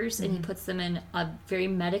volunteers and he puts them in a very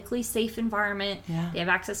medically safe environment. Yeah. They have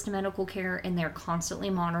access to medical care and they're constantly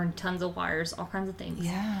monitored, tons of wires, all kinds of things.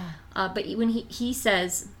 Yeah. But when he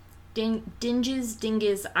says,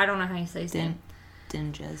 Dinges, I don't know how you say his name.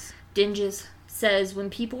 Dinges says when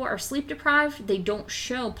people are sleep deprived, they don't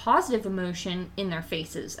show positive emotion in their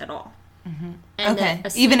faces at all. And Okay.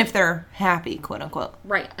 Even if they're happy, quote unquote.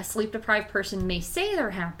 Right. A sleep deprived person may say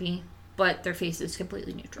they're happy, but their face is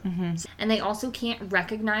completely neutral. And they also can't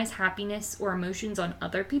recognize happiness or emotions on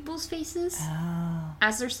other people's faces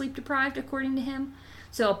as they're sleep deprived, according to him.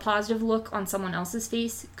 So a positive look on someone else's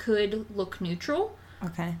face could look neutral.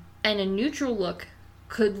 Okay. And a neutral look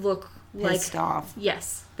could look like... Pissed off.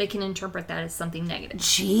 Yes. They can interpret that as something negative.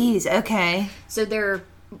 Jeez, okay. So their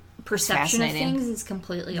perception of Fascinating. things is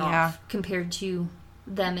completely off compared to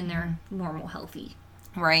them in their normal, healthy,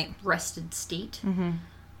 Right. rested state.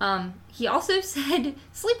 He also said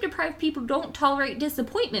sleep deprived people don't tolerate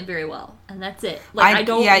disappointment very well, and that's it. Like I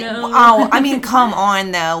don't know. Oh, I mean, come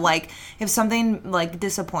on though. Like if something like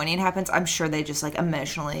disappointing happens, I'm sure they just like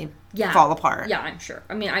emotionally fall apart. Yeah, I'm sure.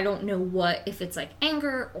 I mean, I don't know if it's like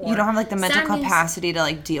anger or You don't have like the mental sadness. capacity to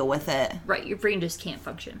like deal with it. Right, your brain just can't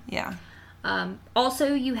function. Yeah.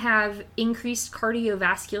 Also, you have increased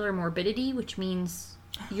cardiovascular morbidity, which means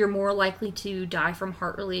you're more likely to die from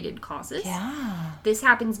heart-related causes. Yeah. This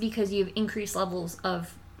happens because you have increased levels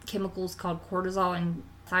of chemicals called cortisol and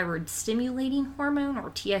thyroid stimulating hormone,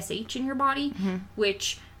 or TSH, in your body,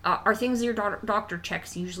 which are things that your doctor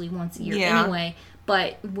checks usually once a year anyway.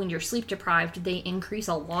 But when you're sleep deprived, they increase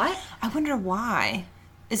a lot. I wonder why.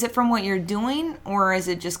 Is it from what you're doing, or is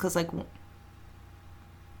it just because like...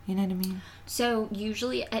 You know what I mean? So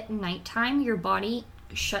usually at nighttime, your body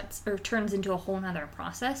shuts or turns into a whole nother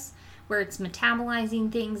process where it's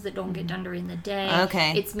metabolizing things that don't get done during the day.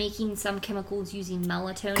 Okay. It's making some chemicals using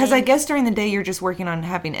melatonin. Because I guess during the day you're just working on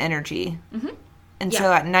having energy. And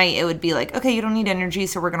so at night it would be like, okay, you don't need energy,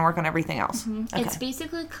 so we're going to work on everything else. Okay. It's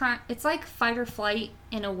basically it's like fight or flight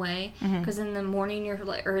in a way, because in the morning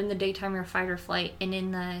or in the daytime you're fight or flight, and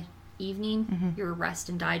in the evening you're rest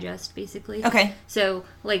and digest, basically. Okay. So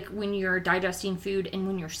like when you're digesting food and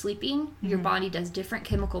when you're sleeping, your body does different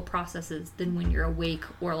chemical processes than when you're awake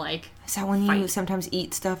or like Is that when you sometimes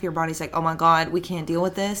eat stuff, your body's like, oh my god, we can't deal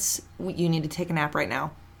with this, you need to take a nap right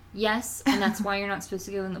now? Yes, and that's why you're not supposed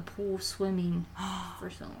to go in the pool swimming for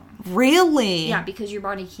so long. Really? Yeah, because your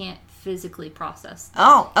body can't physically process.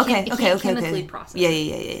 Oh, okay, It okay, can't okay, chemically okay. process Yeah,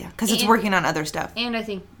 it. yeah. Because it's And- working on other stuff. And I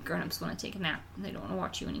think grown-ups want to take a nap. And they don't want to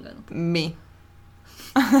watch you when you go in the pool. Me.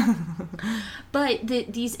 But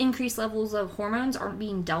these increased levels of hormones aren't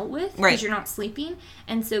being dealt with because Right. you're not sleeping.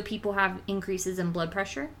 And so people have increases in blood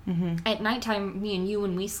pressure. Mm-hmm. At nighttime, me and you,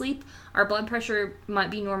 when we sleep, our blood pressure might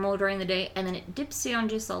be normal during the day. And then it dips down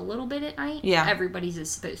just a little bit at night. Yeah. Everybody's is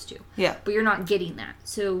supposed to. Yeah. But you're not getting that.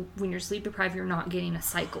 So when you're sleep deprived, you're not getting a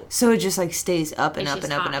cycle. So it just like stays up and It's up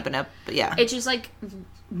and just up and high. up and up. But yeah. It's just like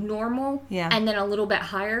normal. Yeah. And then a little bit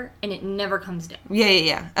higher. And it never comes down.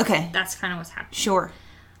 Yeah. Okay. That's kind of what's happening. Sure.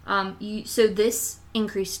 So this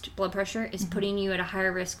increased blood pressure is putting you at a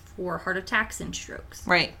higher risk for heart attacks and strokes.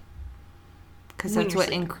 Right. Because When that's you're what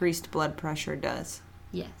sleeping. increased blood pressure does.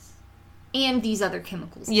 Yes. And these other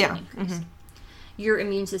chemicals Yeah. can increase. Your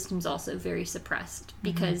immune system's also very suppressed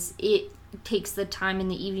because it takes the time in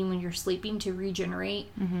the evening when you're sleeping to regenerate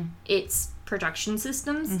its production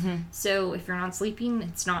systems. So if you're not sleeping,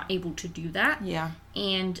 it's not able to do that. Yeah.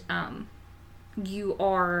 And you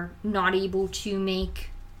are not able to make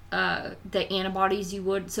the antibodies you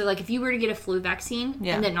would. So, like, if you were to get a flu vaccine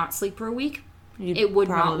and then not sleep for a week, it would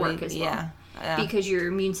not work as well. Because your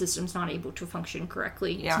immune system's not able to function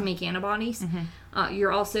correctly to make antibodies.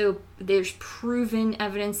 There's proven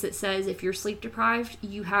evidence that says if you're sleep deprived,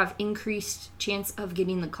 you have increased chance of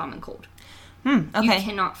getting the common cold. Okay. You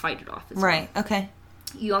cannot fight it off as well. Right. Okay.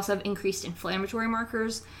 You also have increased inflammatory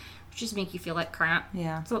markers, which just make you feel like crap.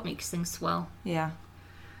 Yeah. That's what makes things swell. Yeah.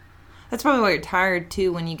 That's probably why you're tired,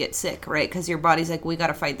 too, when you get sick, right? Because your body's like, we got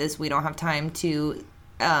to fight this. We don't have time to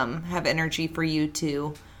have energy for you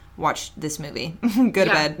to watch this movie. Go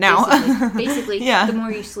to bed now. Basically, Yeah. the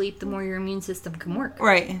more you sleep, the more your immune system can work.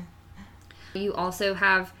 Right. You also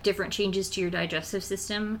have different changes to your digestive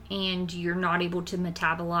system, and you're not able to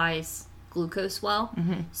metabolize glucose well.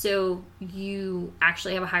 So you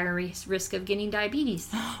actually have a higher risk of getting diabetes.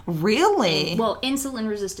 Really? Well, insulin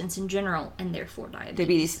resistance in general, and therefore diabetes.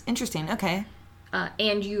 Diabetes. Interesting. Okay.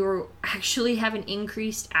 And you actually have an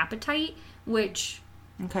increased appetite, which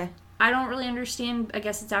Okay. I don't really understand. I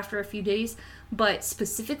guess it's after a few days, but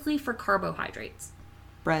specifically for carbohydrates.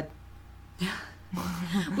 Bread.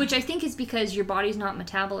 Which I think is because your body's not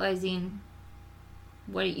metabolizing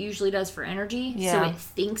what it usually does for energy. Yeah. So it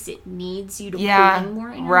thinks it needs you to Yeah. pull in more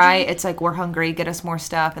energy. Right. It's like, we're hungry. Get us more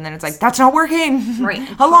stuff. And then it's like, that's not working. Right.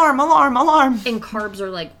 Alarm, alarm, alarm. And carbs are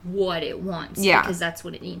like what it wants. Yeah. Because that's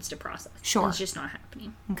what it needs to process. Sure. It's just not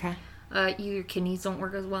happening. Okay. Your kidneys don't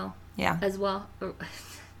work as well. Yeah. As well.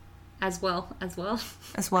 As well.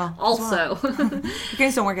 Also. Also. Your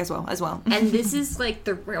kidneys don't work as well. And this is like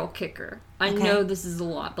the real kicker. I Okay. know this is a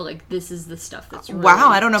lot, but like this is the stuff that's really, Wow.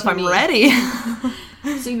 I don't know if to I'm me. ready.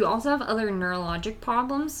 So you also have other neurologic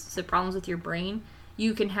problems, so problems with your brain.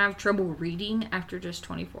 You can have trouble reading after just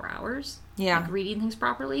 24 hours. Yeah. Like reading things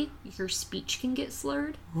properly. Your speech can get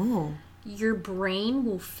slurred. Ooh. Your brain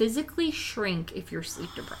will physically shrink if you're sleep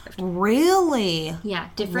deprived. Really? Yeah,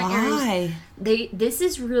 different areas. Why? This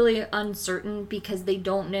is really uncertain because they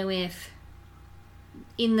don't know if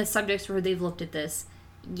in the subjects where they've looked at this,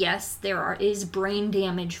 yes, is brain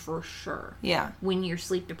damage for sure. Yeah. When you're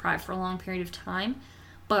sleep deprived for a long period of time,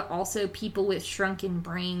 but also people with shrunken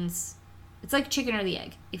brains. It's like chicken or the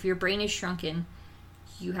egg. If your brain is shrunken,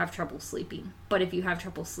 you have trouble sleeping. But if you have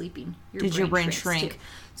trouble sleeping, your brain shrinks shrink? too.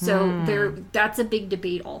 So that's a big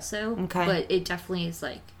debate also. Okay. But it definitely is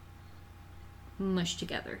like mushed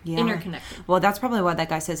together, Yeah. interconnected. Well, that's probably why that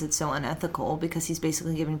guy says it's so unethical, because he's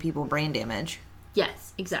basically giving people brain damage.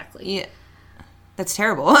 Yes, exactly. Yeah. That's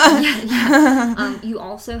terrible. You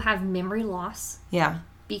also have memory loss. Yeah.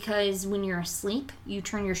 Because when you're asleep, you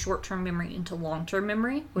turn your short-term memory into long-term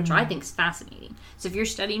memory, which I think is fascinating. So if you're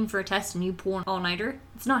studying for a test and you pull an all-nighter,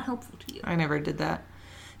 it's not helpful to you. I never did that.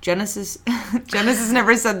 Genesis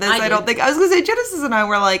never said this. I don't did. think. I was going to say Genesis and I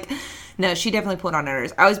were like, no, she definitely pulled on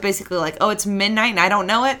hers. I was basically like, oh, it's midnight and I don't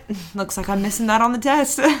know it. Looks like I'm missing that on the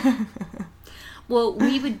test. Well,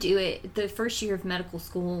 we would do it the first year of medical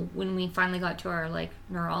school when we finally got to our, like,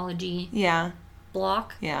 neurology Yeah.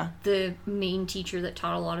 block. Yeah. The main teacher that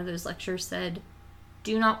taught a lot of those lectures said,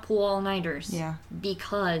 do not pull all-nighters. Yeah.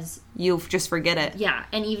 Because, You'll just forget it. yeah,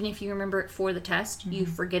 and even if you remember it for the test, you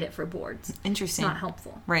forget it for boards. It's Interesting. not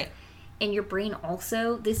helpful. Right. And your brain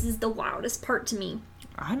also, this is the wildest part to me.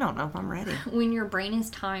 I don't know if I'm ready. When your brain is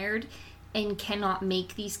tired, and cannot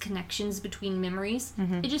make these connections between memories.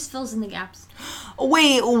 It just fills in the gaps.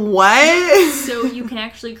 Wait, what? So you can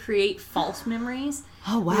actually create false memories.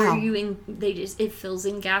 Oh, wow. Where it fills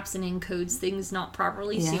in gaps and encodes things not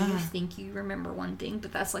properly, so you think you remember one thing,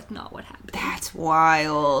 but that's like not what happened. That's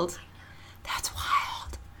wild. That's wild.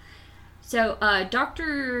 So, I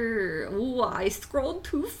scrolled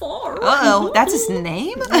too far. Uh-oh, that's his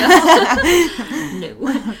name?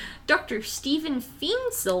 No. Dr. Stephen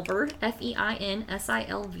Feinsilver,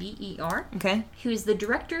 Feinsilver, Okay. who is the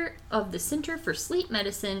director of the Center for Sleep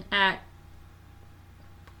Medicine at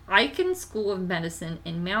Icahn School of Medicine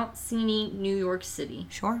in Mount Sinai, New York City.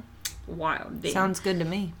 Sure. Wild. Damn. Sounds good to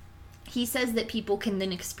me. He says that people can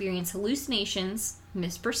then experience hallucinations,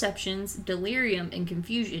 misperceptions, delirium, and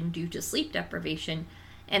confusion due to sleep deprivation,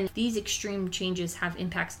 and these extreme changes have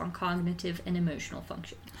impacts on cognitive and emotional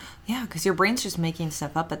function. Yeah, because your brain's just making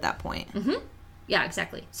stuff up at that point. Mm-hmm. Yeah,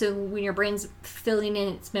 exactly. So when your brain's filling in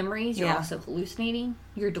its memories, you're Yeah. also hallucinating,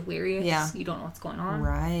 you're delirious, Yeah. you don't know what's going on.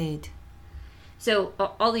 Right. So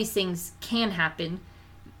all these things can happen.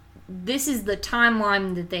 This is the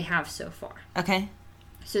timeline that they have so far. Okay.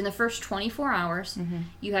 So in the first 24 hours,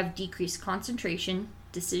 you have decreased concentration,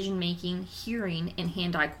 decision-making, hearing, and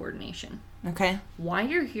hand-eye coordination. Okay. Why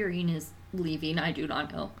your hearing is leaving, I do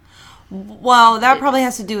not know. Well, that probably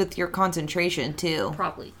has to do with your concentration, too.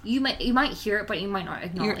 Probably. You might hear it, but you might not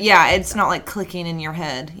acknowledge it. Yeah, it's not like clicking in your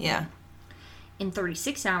head. Yeah. In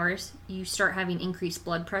 36 hours, you start having increased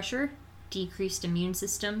blood pressure, decreased immune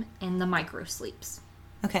system, and the micro-sleeps.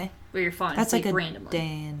 Okay. Where you're falling That's asleep like a randomly.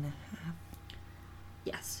 day and...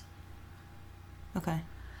 Yes. Okay.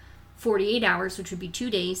 48 hours, which would be 2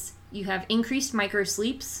 days, you have increased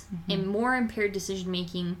micro-sleeps and more impaired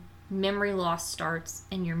decision-making, memory loss starts,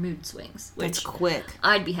 and your mood swings. Which That's quick.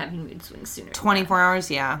 I'd be having mood swings sooner. 24 hours,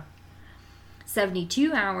 yeah.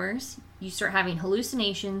 72 hours, you start having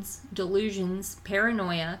hallucinations, delusions,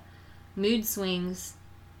 paranoia, mood swings,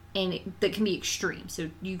 and that can be extreme. So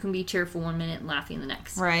you can be tearful 1 minute and laughing the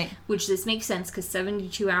next. Right. Which this makes sense because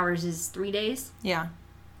 72 hours is 3 days. Yeah.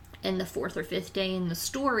 And the 4th or 5th day in the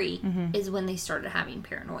story is when they started having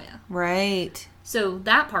paranoia. Right. So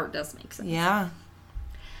that part does make sense. Yeah.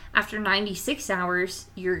 After 96 hours,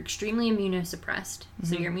 you're extremely immunosuppressed.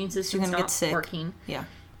 So your immune system's gonna get not sick. working. Yeah.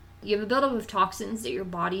 You have a buildup of toxins that your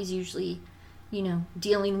body's usually,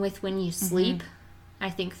 dealing with when you sleep. I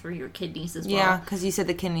think through your kidneys as well. Yeah, because you said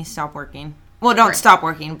the kidneys stop working. Well, don't Right. stop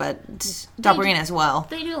working, but stop working as well.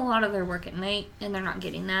 They do a lot of their work at night, and they're not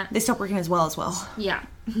getting that. They stop working as well. Yeah.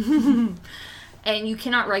 And you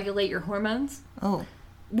cannot regulate your hormones, Oh.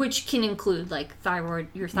 which can include, like,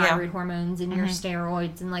 your thyroid hormones and your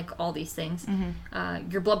steroids and, like, all these things.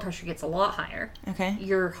 Your blood pressure gets a lot higher. Okay.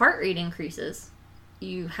 Your heart rate increases.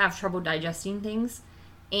 You have trouble digesting things.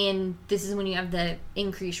 And this is when you have the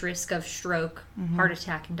increased risk of stroke, heart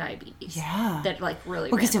attack, and diabetes. Yeah. That, like, really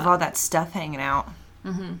Because ramp of all up. that stuff hanging out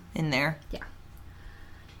in there. Yeah.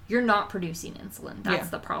 You're not producing insulin. That's Yeah.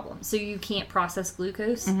 the problem. So you can't process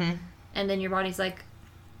glucose. And then your body's like,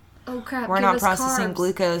 oh, crap, We're give not us processing carbs.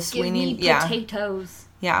 glucose. Give We me need, yeah. potatoes.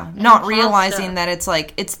 Yeah. Not pasta. realizing that it's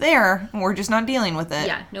like, it's there. We're just not dealing with it.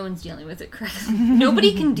 Yeah, no one's dealing with it correctly.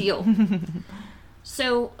 Nobody can deal.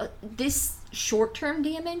 So this short-term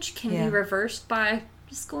damage can be reversed by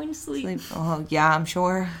just going to sleep. Oh, yeah, I'm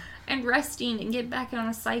sure. And resting and get back on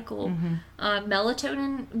a cycle.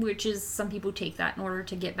 Melatonin, which is some people take that in order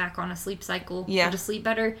to get back on a sleep cycle or to sleep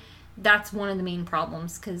better. That's one of the main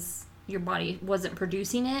problems because your body wasn't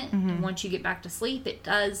producing it. And once you get back to sleep, it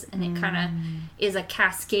does. And it kind of is a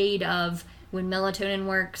cascade of when melatonin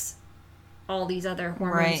works, all these other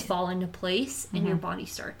hormones fall into place and your body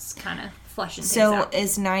starts kind of flushing things out. So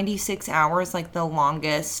is 96 hours like the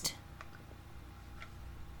longest?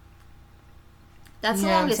 That's You the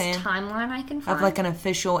know what I'm longest saying? timeline I can find. Of like an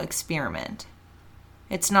official experiment.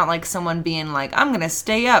 It's not like someone being like, I'm going to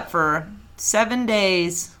stay up for 7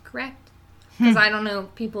 days. Correct. Because I don't know,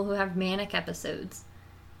 people who have manic episodes,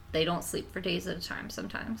 they don't sleep for days at a time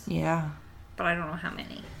sometimes. Yeah. But I don't know how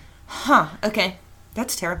many. Huh. Okay.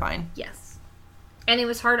 That's terrifying. Yes. And it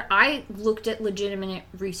was hard. I looked at legitimate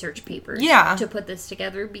research papers Yeah. to put this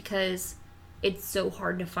together because it's so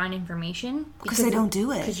hard to find information. Because they don't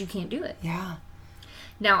do it. Because you can't do it. Yeah.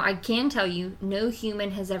 Now, I can tell you, no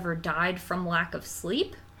human has ever died from lack of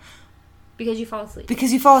sleep because you fall asleep.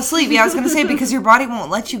 Because you fall asleep. Yeah, I was going to say because your body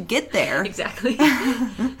won't let you get there. Exactly. So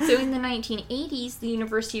in the 1980s, the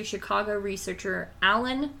University of Chicago researcher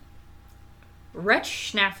Alan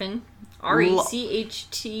Rechtschaffen,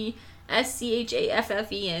 Rechtschaffen,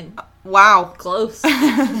 Wow. close,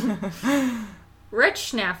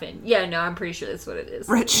 Retschnaffen. Yeah, no, I'm pretty sure that's what it is.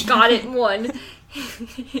 Retschnaffen. Got it in one.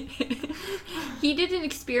 He did an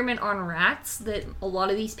experiment on rats that a lot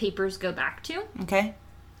of these papers go back to. Okay.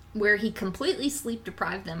 Where he completely sleep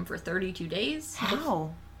deprived them for 32 days.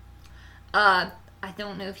 How? I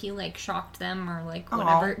don't know if he, like, shocked them or, like,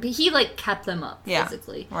 whatever. But he, like, kept them up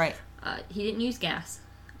physically. Right. He didn't use gas.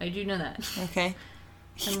 I do know that. Okay.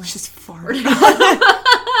 He just farted.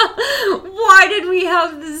 Why did we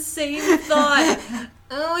have the same thought?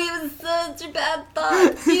 Oh, it was such a bad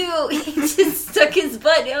thought, too. He just stuck his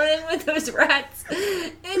butt down in with those rats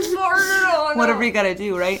and farted on Whatever you gotta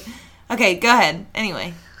do, right? Okay, go ahead.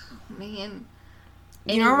 Anyway. Man.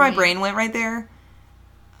 You know where my brain went right there?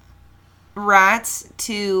 Rats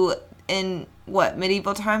in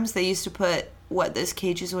medieval times, they used to put, those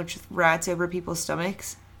cages with rats over people's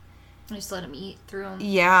stomachs? Just let them eat through them.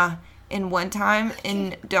 Yeah. And one time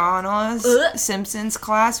in Donna's Simpsons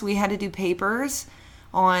class, we had to do papers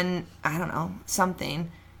on, I don't know,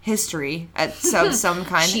 something. History at some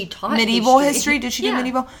kind. She taught medieval history. Did she do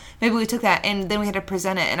medieval? Maybe we took that, and then we had to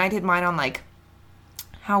present it. And I did mine on, like,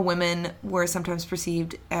 how women were sometimes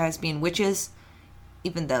perceived as being witches,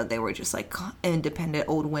 even though they were just, like, independent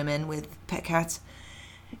old women with pet cats.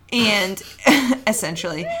 And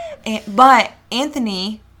essentially, but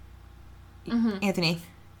Anthony,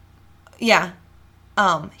 yeah,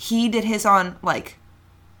 he did his on, like,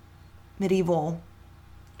 medieval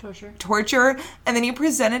torture, and then he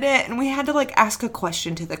presented it, and we had to, like, ask a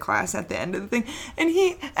question to the class at the end of the thing, and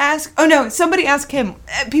he asked, somebody asked him,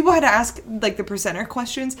 people had to ask, like, the presenter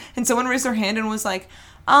questions, and someone raised their hand and was like,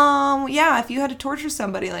 yeah, if you had to torture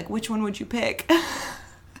somebody, like, which one would you pick? And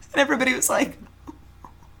everybody was like,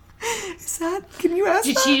 can you ask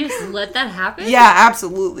Did that? she just let that happen? Yeah,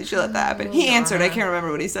 absolutely, she let that happen. He answered, I can't remember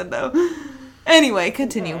what he said, though. Anyway,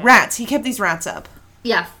 continue. Rats, he kept these rats up.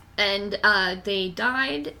 Yeah. And they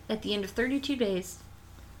died at the end of 32 days.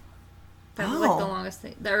 That was like the longest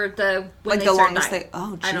thing. When they longest thing.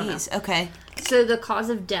 Oh, jeez. Okay. So the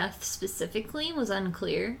cause of death specifically was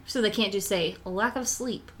unclear. So they can't just say a lack of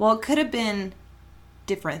sleep. Well, it could have been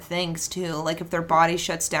different things too, like if their body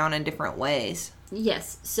shuts down in different ways.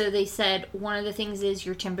 Yes. So they said one of the things is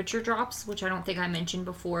your temperature drops, which I don't think I mentioned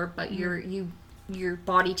before, but your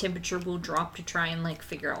body temperature will drop to try and, like,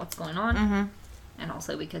 figure out what's going on. Mm-hmm. And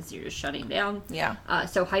also because you're just shutting down. Yeah.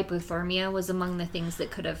 So hypothermia was among the things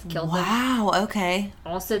that could have killed them. Wow, okay.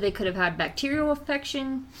 Also, they could have had bacterial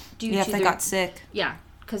infection if they got sick. Yeah,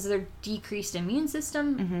 because of their decreased immune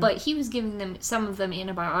system. Mm-hmm. But he was giving some of them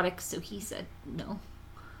antibiotics, so he said no.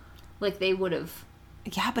 Like, they would have...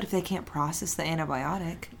 Yeah, but if they can't process the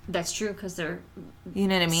antibiotic... That's true, because their... You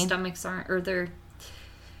know what I mean? Stomachs aren't... Or their...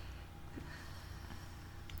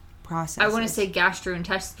 Process. I want to say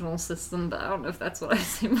gastrointestinal system, but I don't know if that's what I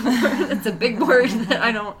say more. It's a big word that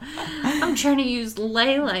I don't... I'm trying to use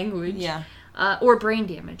lay language. Yeah. Or brain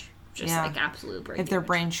damage. Just like absolute brain damage. If their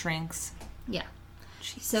brain shrinks. Yeah.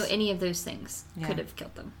 Jeez. So any of those things could have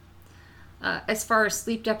killed them. As far as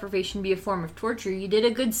sleep deprivation be a form of torture, you did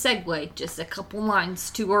a good segue. Just a couple lines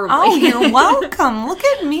too early. Oh, you're welcome. Look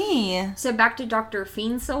at me. So back to Dr.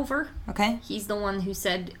 Feensilver. Okay. He's the one who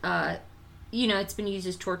said... it's been used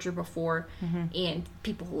as torture before, and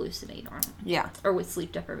people hallucinate on it. Yeah. Or with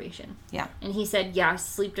sleep deprivation. Yeah. And he said,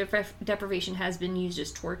 sleep deprivation has been used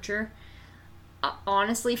as torture.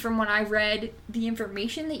 Honestly, from what I read, the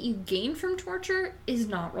information that you gain from torture is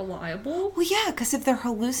not reliable. Well, yeah, because if they're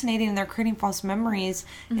hallucinating and they're creating false memories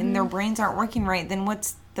and their brains aren't working right, then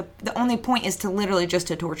what's the only point is to literally just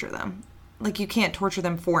to torture them. Like, you can't torture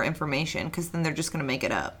them for information, because then they're just going to make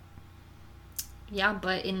it up. Yeah,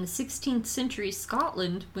 but in the 16th century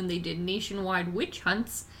Scotland, when they did nationwide witch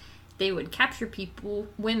hunts, they would capture people,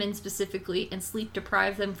 women specifically, and sleep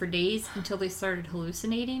deprive them for days until they started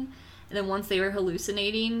hallucinating. And then once they were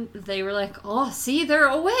hallucinating, they were like, oh, see, they're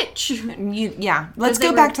a witch. Let's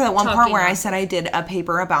go back to that one part where I said I did a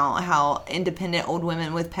paper about how independent old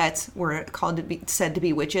women with pets were said to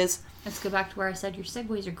be witches. Let's go back to where I said your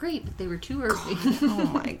segues are great, but they were too early.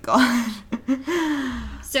 Oh my god.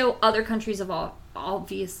 So other countries have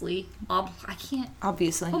obviously. Oh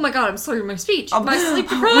my god, I'm slurring my speech. Am I sleep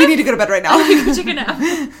deprived? We need to go to bed right now. I need to take a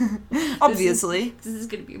nap. Obviously. This is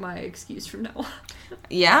going to be my excuse from now on.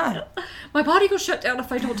 Yeah. My body will shut down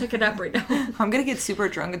if I don't take a nap right now. I'm going to get super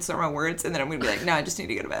drunk and start my words, and then I'm going to be like, no, I just need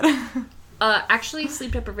to go to bed. Actually,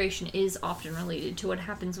 sleep deprivation is often related to what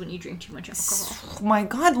happens when you drink too much alcohol. Oh my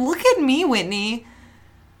god, look at me, Whitney.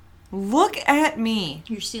 Look at me.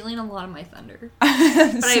 You're stealing a lot of my thunder. But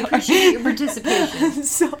I appreciate your participation.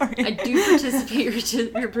 Sorry. I do participate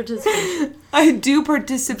your participation. I do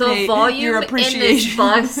participate the volume your appreciation. in this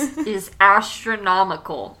bus is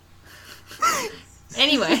astronomical.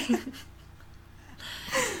 Anyway.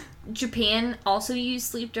 Japan also used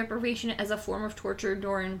sleep deprivation as a form of torture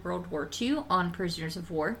during World War II on prisoners of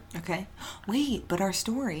war. Okay. Wait, but our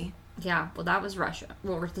story. Yeah, well, that was Russia.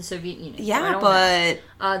 Or the Soviet Union. Yeah, but...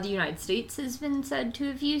 the United States has been said to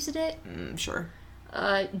have used it. Sure.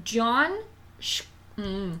 John Schlapobsky.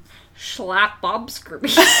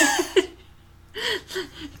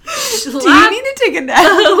 Do you need to take a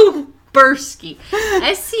nap? Bursky.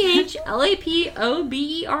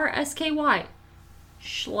 Schlapobersky.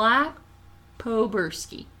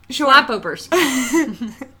 Schlapobersky. Sure.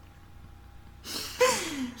 Schlapobersky.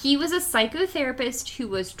 He was a psychotherapist who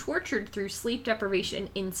was tortured through sleep deprivation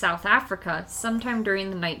in South Africa sometime during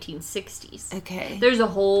the 1960s. Okay. There's a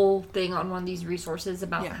whole thing on one of these resources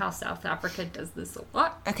about how South Africa does this a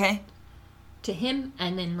lot. Okay. To him,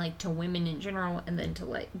 and then, like, to women in general, and then to,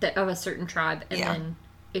 like, of a certain tribe, and then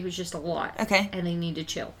it was just a lot. Okay. And they need to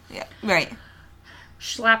chill. Yeah, right.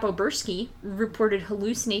 Schlapobersky reported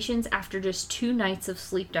hallucinations after just 2 nights of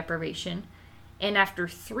sleep deprivation. And after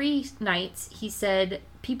 3 nights, he said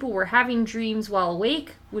people were having dreams while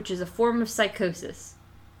awake, which is a form of psychosis.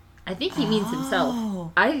 I think he means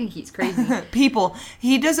himself. I think he's crazy. People.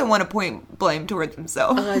 He doesn't want to point blame towards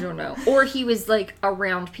himself. I don't know. Or he was, like,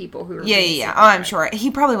 around people who were... Yeah. Oh, I'm sure. He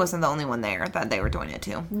probably wasn't the only one there that they were doing it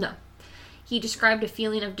to. No. He described a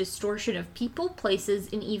feeling of distortion of people,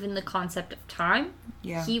 places, and even the concept of time.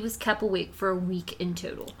 Yeah. He was kept awake for a week in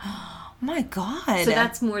total. My God. So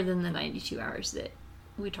that's more than the 92 hours that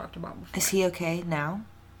we talked about before. Is he okay now?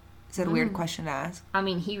 Is that a weird question to ask? I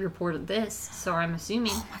mean, he reported this, so I'm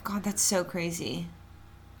assuming. Oh my God, that's so crazy.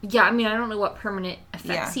 Yeah, I mean, I don't know what permanent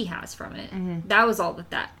effects he has from it. Mm-hmm. That was all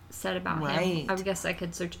that said about him. I guess I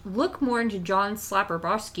could search. Look more into John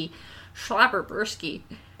Schlapobersky.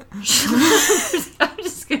 I'm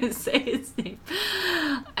just going to say his name.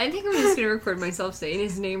 I think I'm just going to record myself saying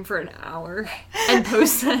his name for an hour and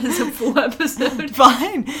post that as a full episode.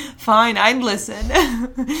 Fine, I'd listen.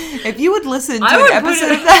 If you would listen to an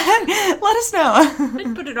episode of that, let us know.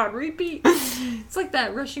 I'd put it on repeat. It's like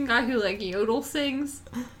that Russian guy who, like, yodel sings,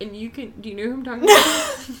 and do you know who I'm talking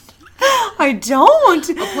about? I don't.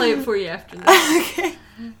 I'll play it for you after this. Okay.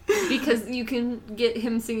 Because you can get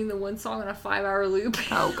him singing the one song on a 5-hour loop.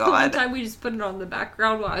 Oh, God. One time we just put it on the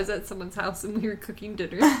background while I was at someone's house and we were cooking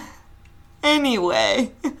dinner.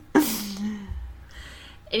 Anyway,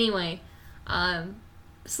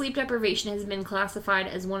 sleep deprivation has been classified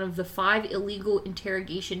as one of the 5 illegal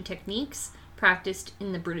interrogation techniques practiced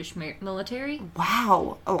in the British military.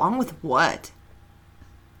 Wow. Along with what?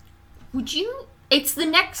 It's the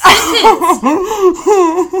next sentence.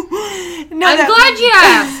 I'm glad you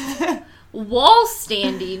asked. Wall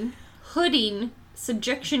standing, hooding,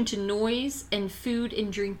 subjection to noise, and food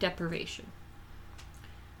and drink deprivation.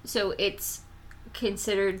 So it's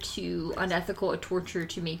considered unethical or torture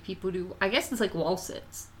to make people do, I guess it's like wall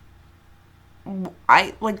sits.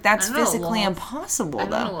 That's physically impossible,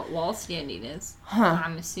 though. I don't know what wall standing is. Huh.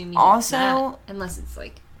 I'm assuming also, it's that, unless it's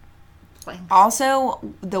like planks.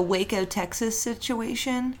 Also, the Waco, Texas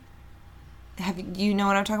situation. You know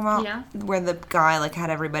what I'm talking about? Yeah. Where the guy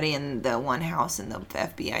had everybody in the one house and the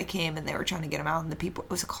FBI came and they were trying to get him out and the people,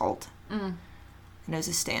 it was a cult. And it was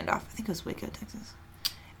a standoff. I think it was Waco, Texas.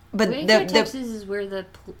 But Waco, Texas is where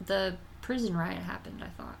the prison riot happened, I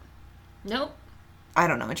thought. Nope. I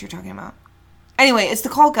don't know what you're talking about. Anyway, it's the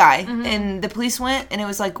cult guy, and the police went, and it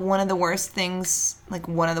was one of the worst things,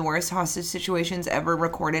 one of the worst hostage situations ever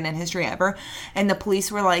recorded in history ever. And the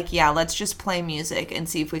police were like, yeah, let's just play music and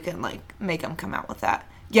see if we can, make them come out with that.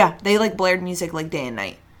 Yeah, they, blared music, day and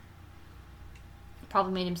night.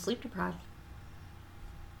 Probably made him sleep deprived.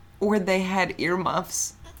 Or they had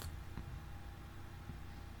earmuffs.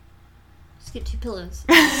 Just get 2 pillows.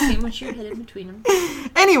 Sandwich your head in between them.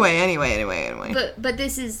 Anyway. But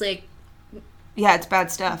this is, yeah, it's bad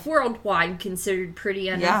stuff. Worldwide considered pretty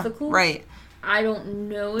unethical. Yeah, right. I don't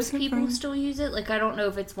know if people still use it. I don't know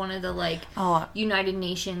if it's one of the, United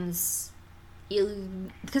Nations...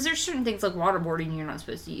 Because there's certain things like waterboarding you're not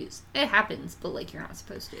supposed to use. It happens, but, you're not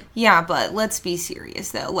supposed to. Yeah, but let's be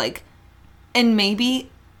serious, though. And maybe...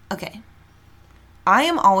 Okay. I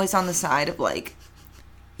am always on the side of,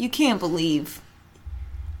 you can't believe...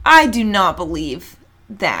 I do not believe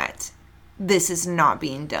that this is not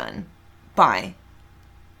being done by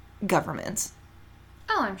governments.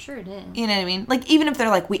 Oh, I'm sure it is. You know what I mean? Like, even if they're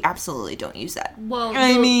like, we absolutely don't use that. Well,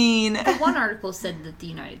 I mean... The one article said that the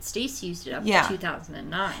United States used it up to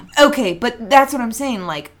 2009. Okay, but that's what I'm saying.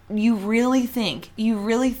 Like, you really think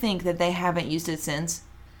that they haven't used it since?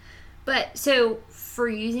 But, so, for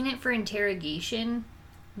using it for interrogation,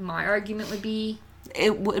 my argument would be...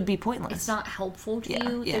 It would be pointless. It's not helpful to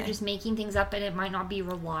you. Yeah. They're just making things up and it might not be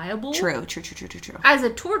reliable. True. As a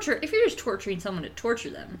torture, if you're just torturing someone to torture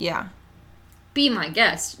them... Yeah. Be my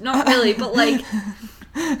guest. Not really, but like...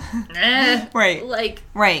 Right. Like...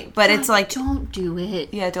 Right, but it's like... Don't do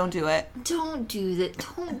it. Yeah, don't do it. Don't do that.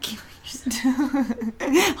 Don't kill yourself.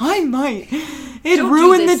 I might. It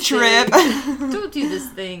ruined the trip. Don't do this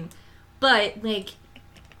thing. But, like...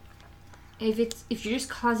 If you're just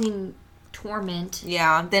causing... torment.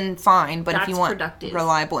 Yeah, then fine. But if you want productive.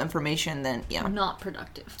 Reliable information, then yeah. Not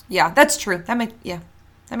productive. Yeah, that's true. That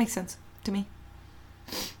makes sense to me.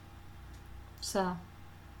 So,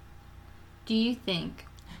 do you think,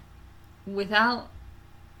 without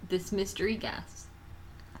this mystery gas,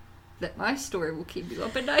 that my story will keep you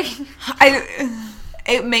up at night?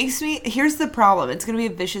 It makes me... Here's the problem. It's going to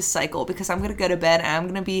be a vicious cycle because I'm going to go to bed and I'm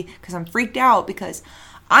going to be... Because I'm freaked out because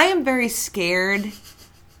I am very scared...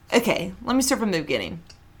 Okay, let me start from the beginning.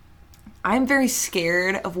 I'm very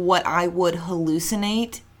scared of what I would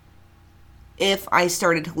hallucinate if I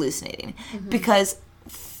started hallucinating. Mm-hmm.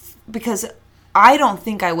 Because I don't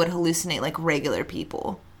think I would hallucinate like regular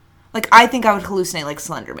people. Like, I think I would hallucinate like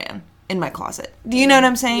Slender Man in my closet. Do you know what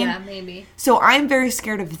I'm saying? Yeah, maybe. So I'm very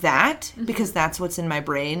scared of that because that's what's in my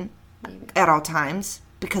brain at all times.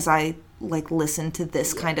 Because I, like, listen to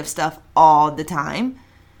this kind of stuff all the time.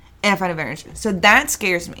 And I find it very interesting. So that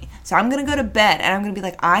scares me. So I'm going to go to bed and I'm going to be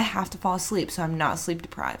like, I have to fall asleep so I'm not sleep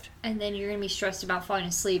deprived. And then you're going to be stressed about falling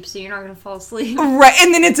asleep so you're not going to fall asleep. Right.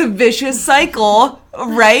 And then it's a vicious cycle.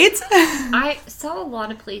 Right? I saw a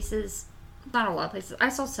lot of places, not a lot of places, I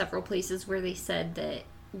saw several places where they said that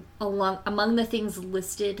among the things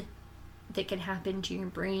listed that can happen to your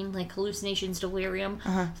brain, like hallucinations, delirium,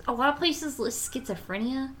 a lot of places list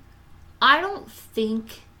schizophrenia. I don't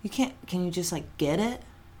think... Can you just, like, get it?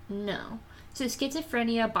 No. So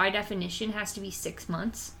schizophrenia, by definition, has to be 6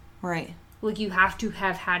 months. Right. Like, you have to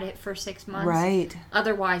have had it for 6 months. Right.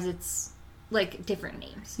 Otherwise, it's, like, different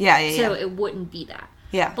names. Yeah. So it wouldn't be that.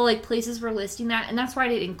 Yeah. But, like, places were listing that, and that's why I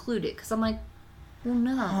didn't include it, because I'm like, well,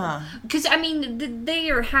 no. Because, I mean, they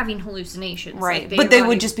are having hallucinations. Right. Like, they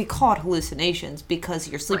would just be called hallucinations because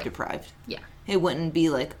you're sleep deprived. Yeah. It wouldn't be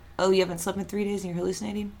like, oh, you haven't slept in 3 days and you're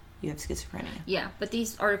hallucinating? You have schizophrenia. Yeah, but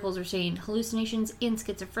these articles are saying hallucinations in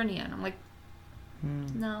schizophrenia, and I'm like,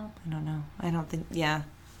 no. I don't know. I don't think,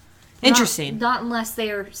 Interesting. Not unless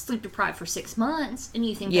they are sleep deprived for 6 months, and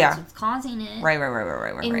you think that's what's causing it.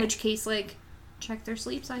 Right. In which case, like, check their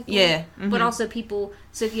sleep cycle. Yeah. Mm-hmm. But also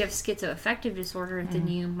so if you have schizoaffective disorder, then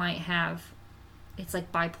you might have, it's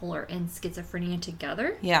like bipolar and schizophrenia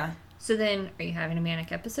together. Yeah. So then, are you having a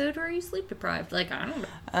manic episode, or are you sleep deprived? Like, I don't know.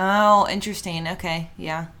 Oh, interesting. Okay,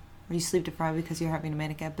 yeah. Are you sleep deprived because you're having a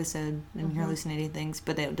manic episode and you're hallucinating things,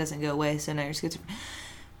 but it doesn't go away, so now you're schizophrenic.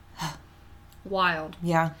 Wild.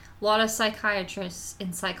 Yeah. A lot of psychiatrists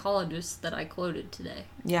and psychologists that I quoted today.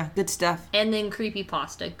 Yeah, good stuff. And then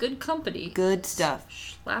creepypasta. Good company. Good stuff.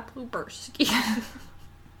 Schlapuberski.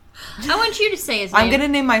 I want you to say his name. I'm going to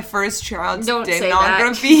name my first child's Don't name. say Not that.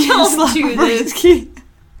 going to be Don't do this.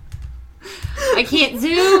 I can't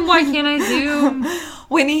zoom. Why can't I zoom?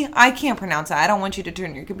 Winnie, I can't pronounce that. I don't want you to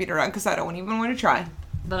turn your computer on because I don't even want to try.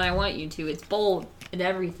 But I want you to. It's bold and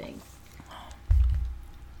everything.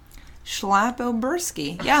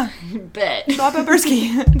 Schlapoberski. Yeah. Bet.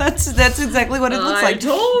 Schlapoberski. That's exactly what it looks like. I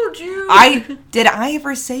told you. Did I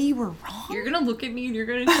ever say you were wrong? You're going to look at me and you're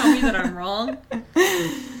going to tell me that I'm wrong?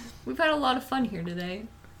 We've had a lot of fun here today.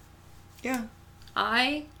 Yeah.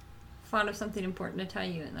 I thought of something important to tell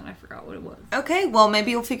you, and then I forgot what it was. Okay, well,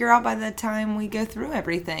 maybe you'll figure out by the time we go through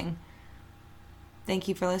everything. Thank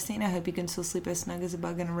you for listening. I hope you can still sleep as snug as a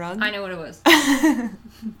bug in a rug. I know what it was.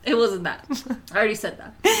 It wasn't that. I already said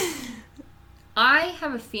that. I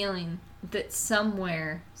have a feeling that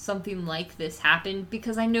somewhere something like this happened,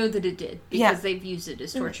 because I know that it did, because they've used it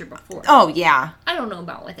as torture before. Oh, yeah. I don't know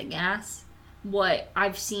about with a gas. What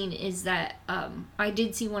I've seen is that I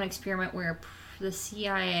did see one experiment where the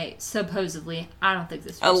CIA, supposedly, I don't think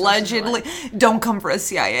this was allegedly. Don't come for us,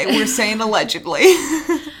 CIA. We're saying allegedly.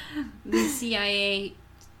 The CIA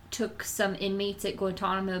took some inmates at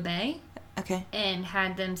Guantanamo Bay. Okay. And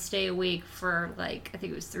had them stay awake for, like, I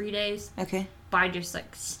think it was 3 days. Okay. By just,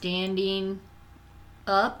 like, standing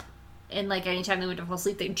up. And, like, anytime they went to fall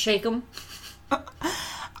asleep, they'd shake them.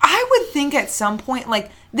 I would think at some point,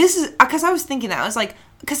 like, this is, because I was thinking that. I was like,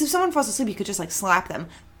 because if someone falls asleep, you could just, like, slap them.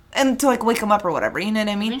 And to, like, wake them up or whatever. You know what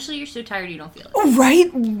I mean? Eventually, you're so tired you don't feel it.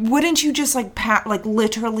 Right? Wouldn't you just, like,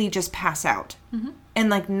 literally just pass out? Mm-hmm. And,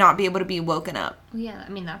 like, not be able to be woken up? Well, yeah, I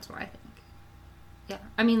mean, that's what I think. Yeah.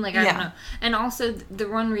 I mean, like, I don't know. And also, the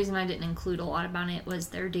one reason I didn't include a lot about it was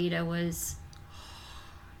their data was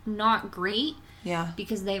not great. Yeah.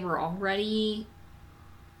 Because they were already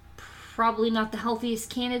probably not the healthiest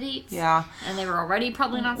candidates. Yeah. And they were already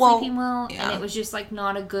probably not sleeping well. Yeah. And it was just, like,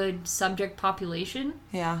 not a good subject population.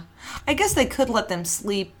 Yeah. I guess they could let them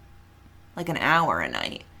sleep, like, an hour a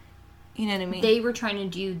night. You know what I mean? They were trying to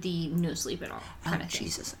do the no sleep at all kind of thing.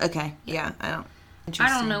 Jesus. Okay. Yeah. I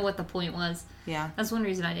don't know what the point was. Yeah. That's one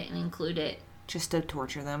reason I didn't include it. Just to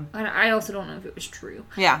torture them. I also don't know if it was true.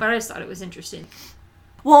 Yeah. But I just thought it was interesting.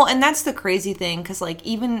 Well, and that's the crazy thing, because, like,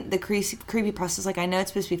 even the creepypastas, like, I know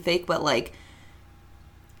it's supposed to be fake, but, like,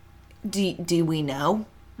 do we know?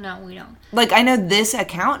 No, we don't. Like, I know this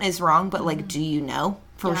account is wrong, but, like, do you know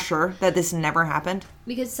for Yeah. sure that this never happened?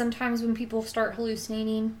 Because sometimes when people start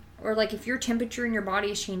hallucinating, or, like, if your temperature in your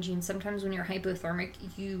body is changing, sometimes when you're hypothermic,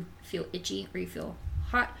 you feel itchy, or you feel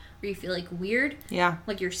hot, or you feel, like, weird. Yeah.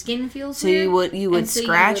 Like, your skin feels so weird. you would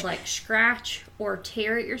scratch? So you would, like, scratch or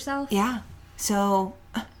tear at yourself. Yeah. So,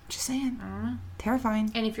 just saying. I don't know.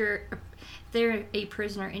 Terrifying. And if they're a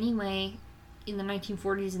prisoner anyway, in the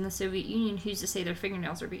 1940s in the Soviet Union, who's to say their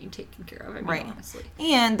fingernails are being taken care of? I mean, right. honestly.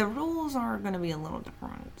 And the rules are going to be a little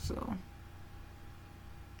different, so.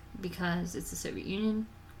 Because it's the Soviet Union,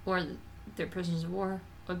 or they're prisoners of war,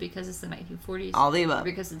 or because it's the 1940s. All the above. Or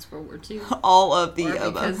because it's World War II. All of the or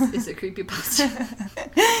above. because it's a creepypasta.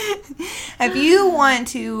 If you want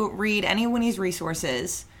to read any of Winnie's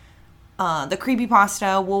resources, the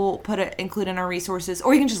creepypasta we'll include in our resources,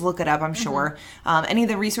 or you can just look it up, I'm sure. Any of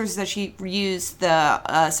the resources that she used,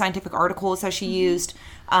 the scientific articles that she used,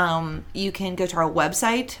 you can go to our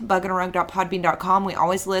website, bugandarug.podbean.com. We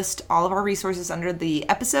always list all of our resources under the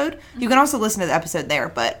episode. You can also listen to the episode there,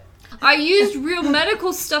 but... I used real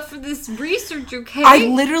medical stuff for this research, okay? I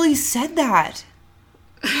literally said that.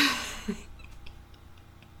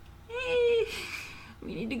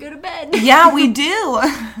 We need to go to bed. Yeah, we do.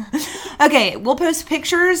 Okay, we'll post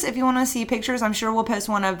pictures if you want to see pictures. I'm sure we'll post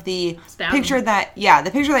one of the picture that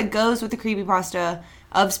goes with the creepypasta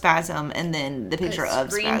of Spasm, and then the picture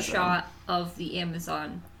of Spasm. Screenshot of the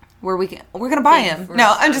Amazon. We're gonna buy him.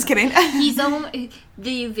 No, I'm just kidding.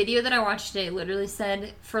 The video that I watched today literally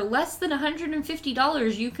said, for less than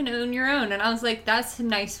 $150, you can own your own. And I was like, that's a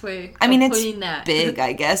nice way of putting that. Big,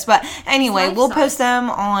 I guess. But anyway, we'll post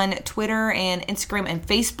them on Twitter and Instagram and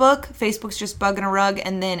Facebook. Facebook's just Bug and a Rug,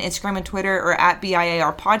 and then Instagram and Twitter are at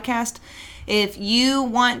BIAR Podcast. If you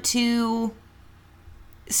want to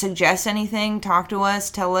suggest anything, talk to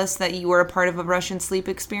us, tell us that you were a part of a Russian sleep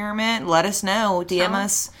experiment, let us know. DM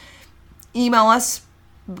us. Email us,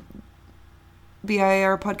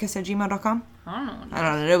 BIRpodcast@gmail.com. I don't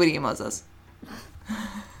know. Nobody emails us.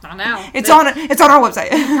 Not now. It's on our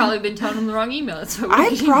website. You've probably been telling them the wrong email.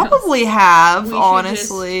 I probably have,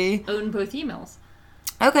 honestly. Just own both emails.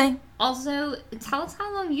 Okay. Also, tell us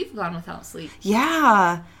how long you've gone without sleep.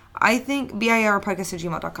 Yeah. I think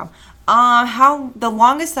BIRpodcast@gmail.com. How the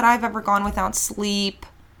longest that I've ever gone without sleep,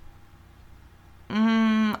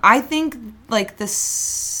 I think, like,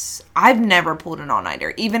 I've never pulled an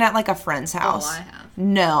all-nighter, even at, like, a friend's house. Oh, I have.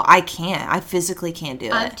 No, I can't. I physically can't do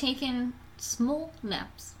it. I've taken small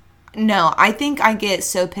naps. No, I think I get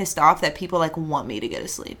so pissed off that people, like, want me to go to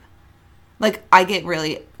sleep. Like, I get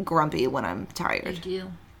really grumpy when I'm tired. I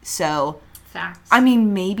do. So, Facts. I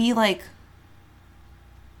mean, maybe, like,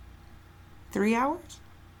 3 hours?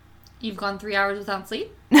 You've gone 3 hours without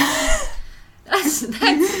sleep? That's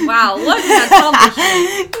wow, what an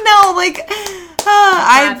accomplishment. No, like,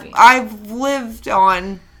 I've lived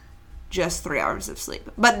on just 3 hours of sleep.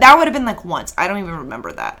 But that would have been, like, once. I don't even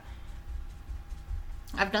remember that.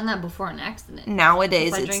 I've done that before an accident.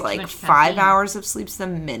 Nowadays, it's like 5 hours of sleep's the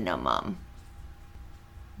minimum.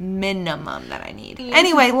 Minimum that I need.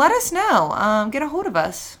 Anyway, let us know. Get a hold of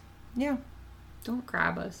us. Yeah. Don't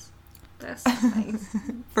grab us. That's nice.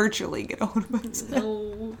 Virtually get a hold of us.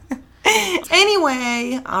 No.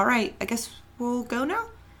 Anyway, all right. I guess we'll go now.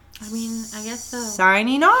 I mean, I guess so.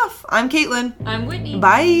 Signing off. I'm Caitlin. I'm Whitney.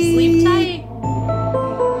 Bye. Sleep tight.